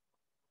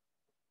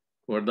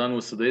 We're done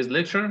with today's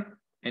lecture,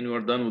 and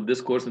we're done with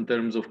this course in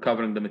terms of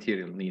covering the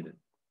material needed.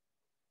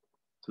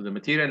 So the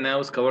material now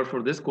is covered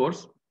for this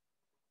course,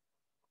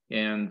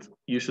 and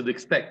you should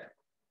expect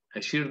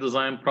a shear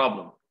design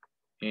problem,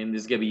 and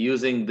it's going to be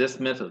using this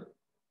method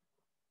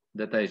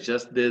that I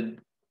just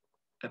did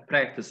a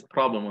practice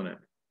problem on it.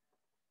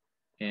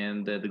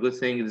 And the good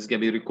thing is it's going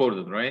to be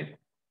recorded, right?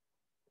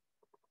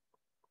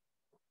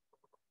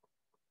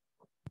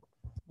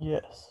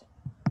 Yes.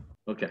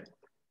 Okay.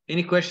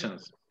 Any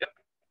questions? Yep.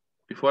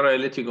 Before I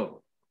let you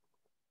go.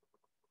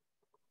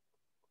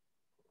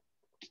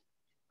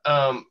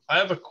 I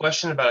have a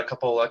question about a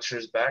couple of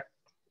lectures back.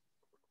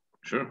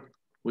 Sure.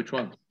 Which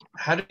one?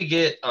 How do you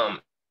get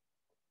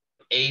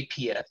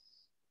APS?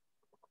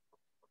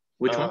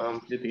 Which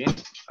one? Did again?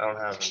 I don't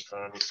have it in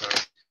front of me, sorry.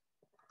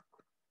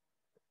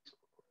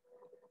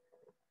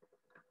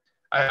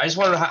 I just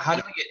wonder how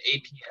do we get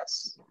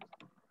APS?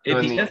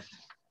 APS?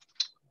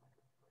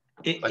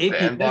 Like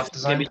the end block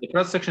design? Maybe the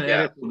cross-section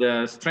area for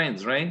the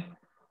strands, right?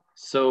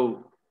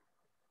 So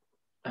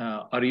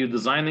are you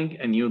designing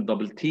a new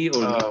double T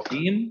or new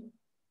beam?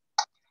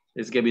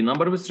 It's going to be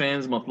number of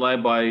strands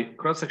multiplied by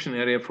cross-section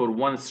area for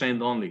one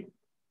strand only.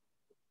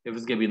 If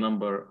it's going to be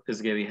number,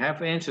 it's going to be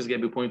 ½ inch, it's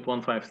going to be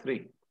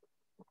 0.153.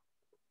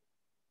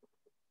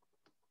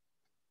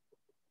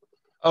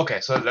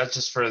 Okay, so that's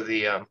just for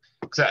the,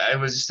 because I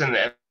was just in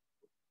the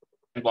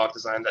end block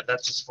design,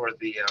 that's just for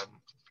the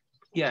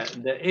yeah,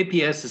 the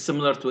APS is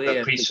similar to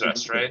the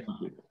pre-stress, right?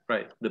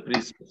 Right, the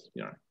pre-stress,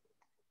 yeah.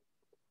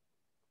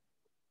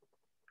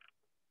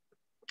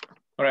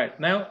 All right,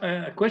 now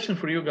a question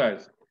for you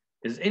guys.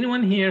 Is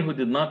anyone here who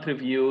did not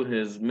review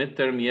his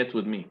midterm yet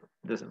with me?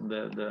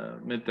 The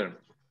midterm?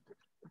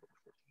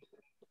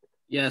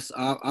 Yes,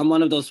 I'm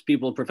one of those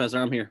people, Professor.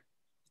 I'm here.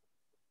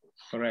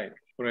 All right,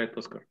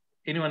 Oscar.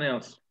 Anyone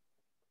else?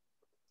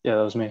 Yeah,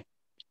 that was me.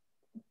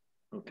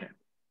 Okay.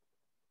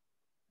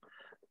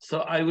 So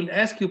I will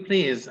ask you,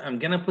 please, I'm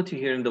gonna put you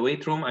here in the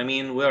weight room. I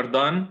mean, we're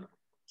done.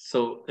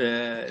 So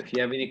if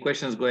you have any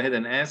questions, go ahead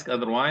and ask.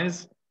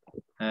 Otherwise,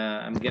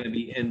 I'm gonna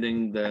be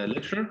ending the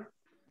lecture.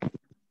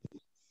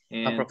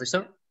 And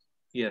Professor?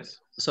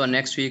 Yes. So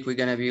next week, we're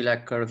gonna be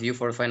like a review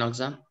for the final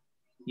exam?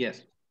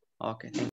 Yes. Okay, thank you.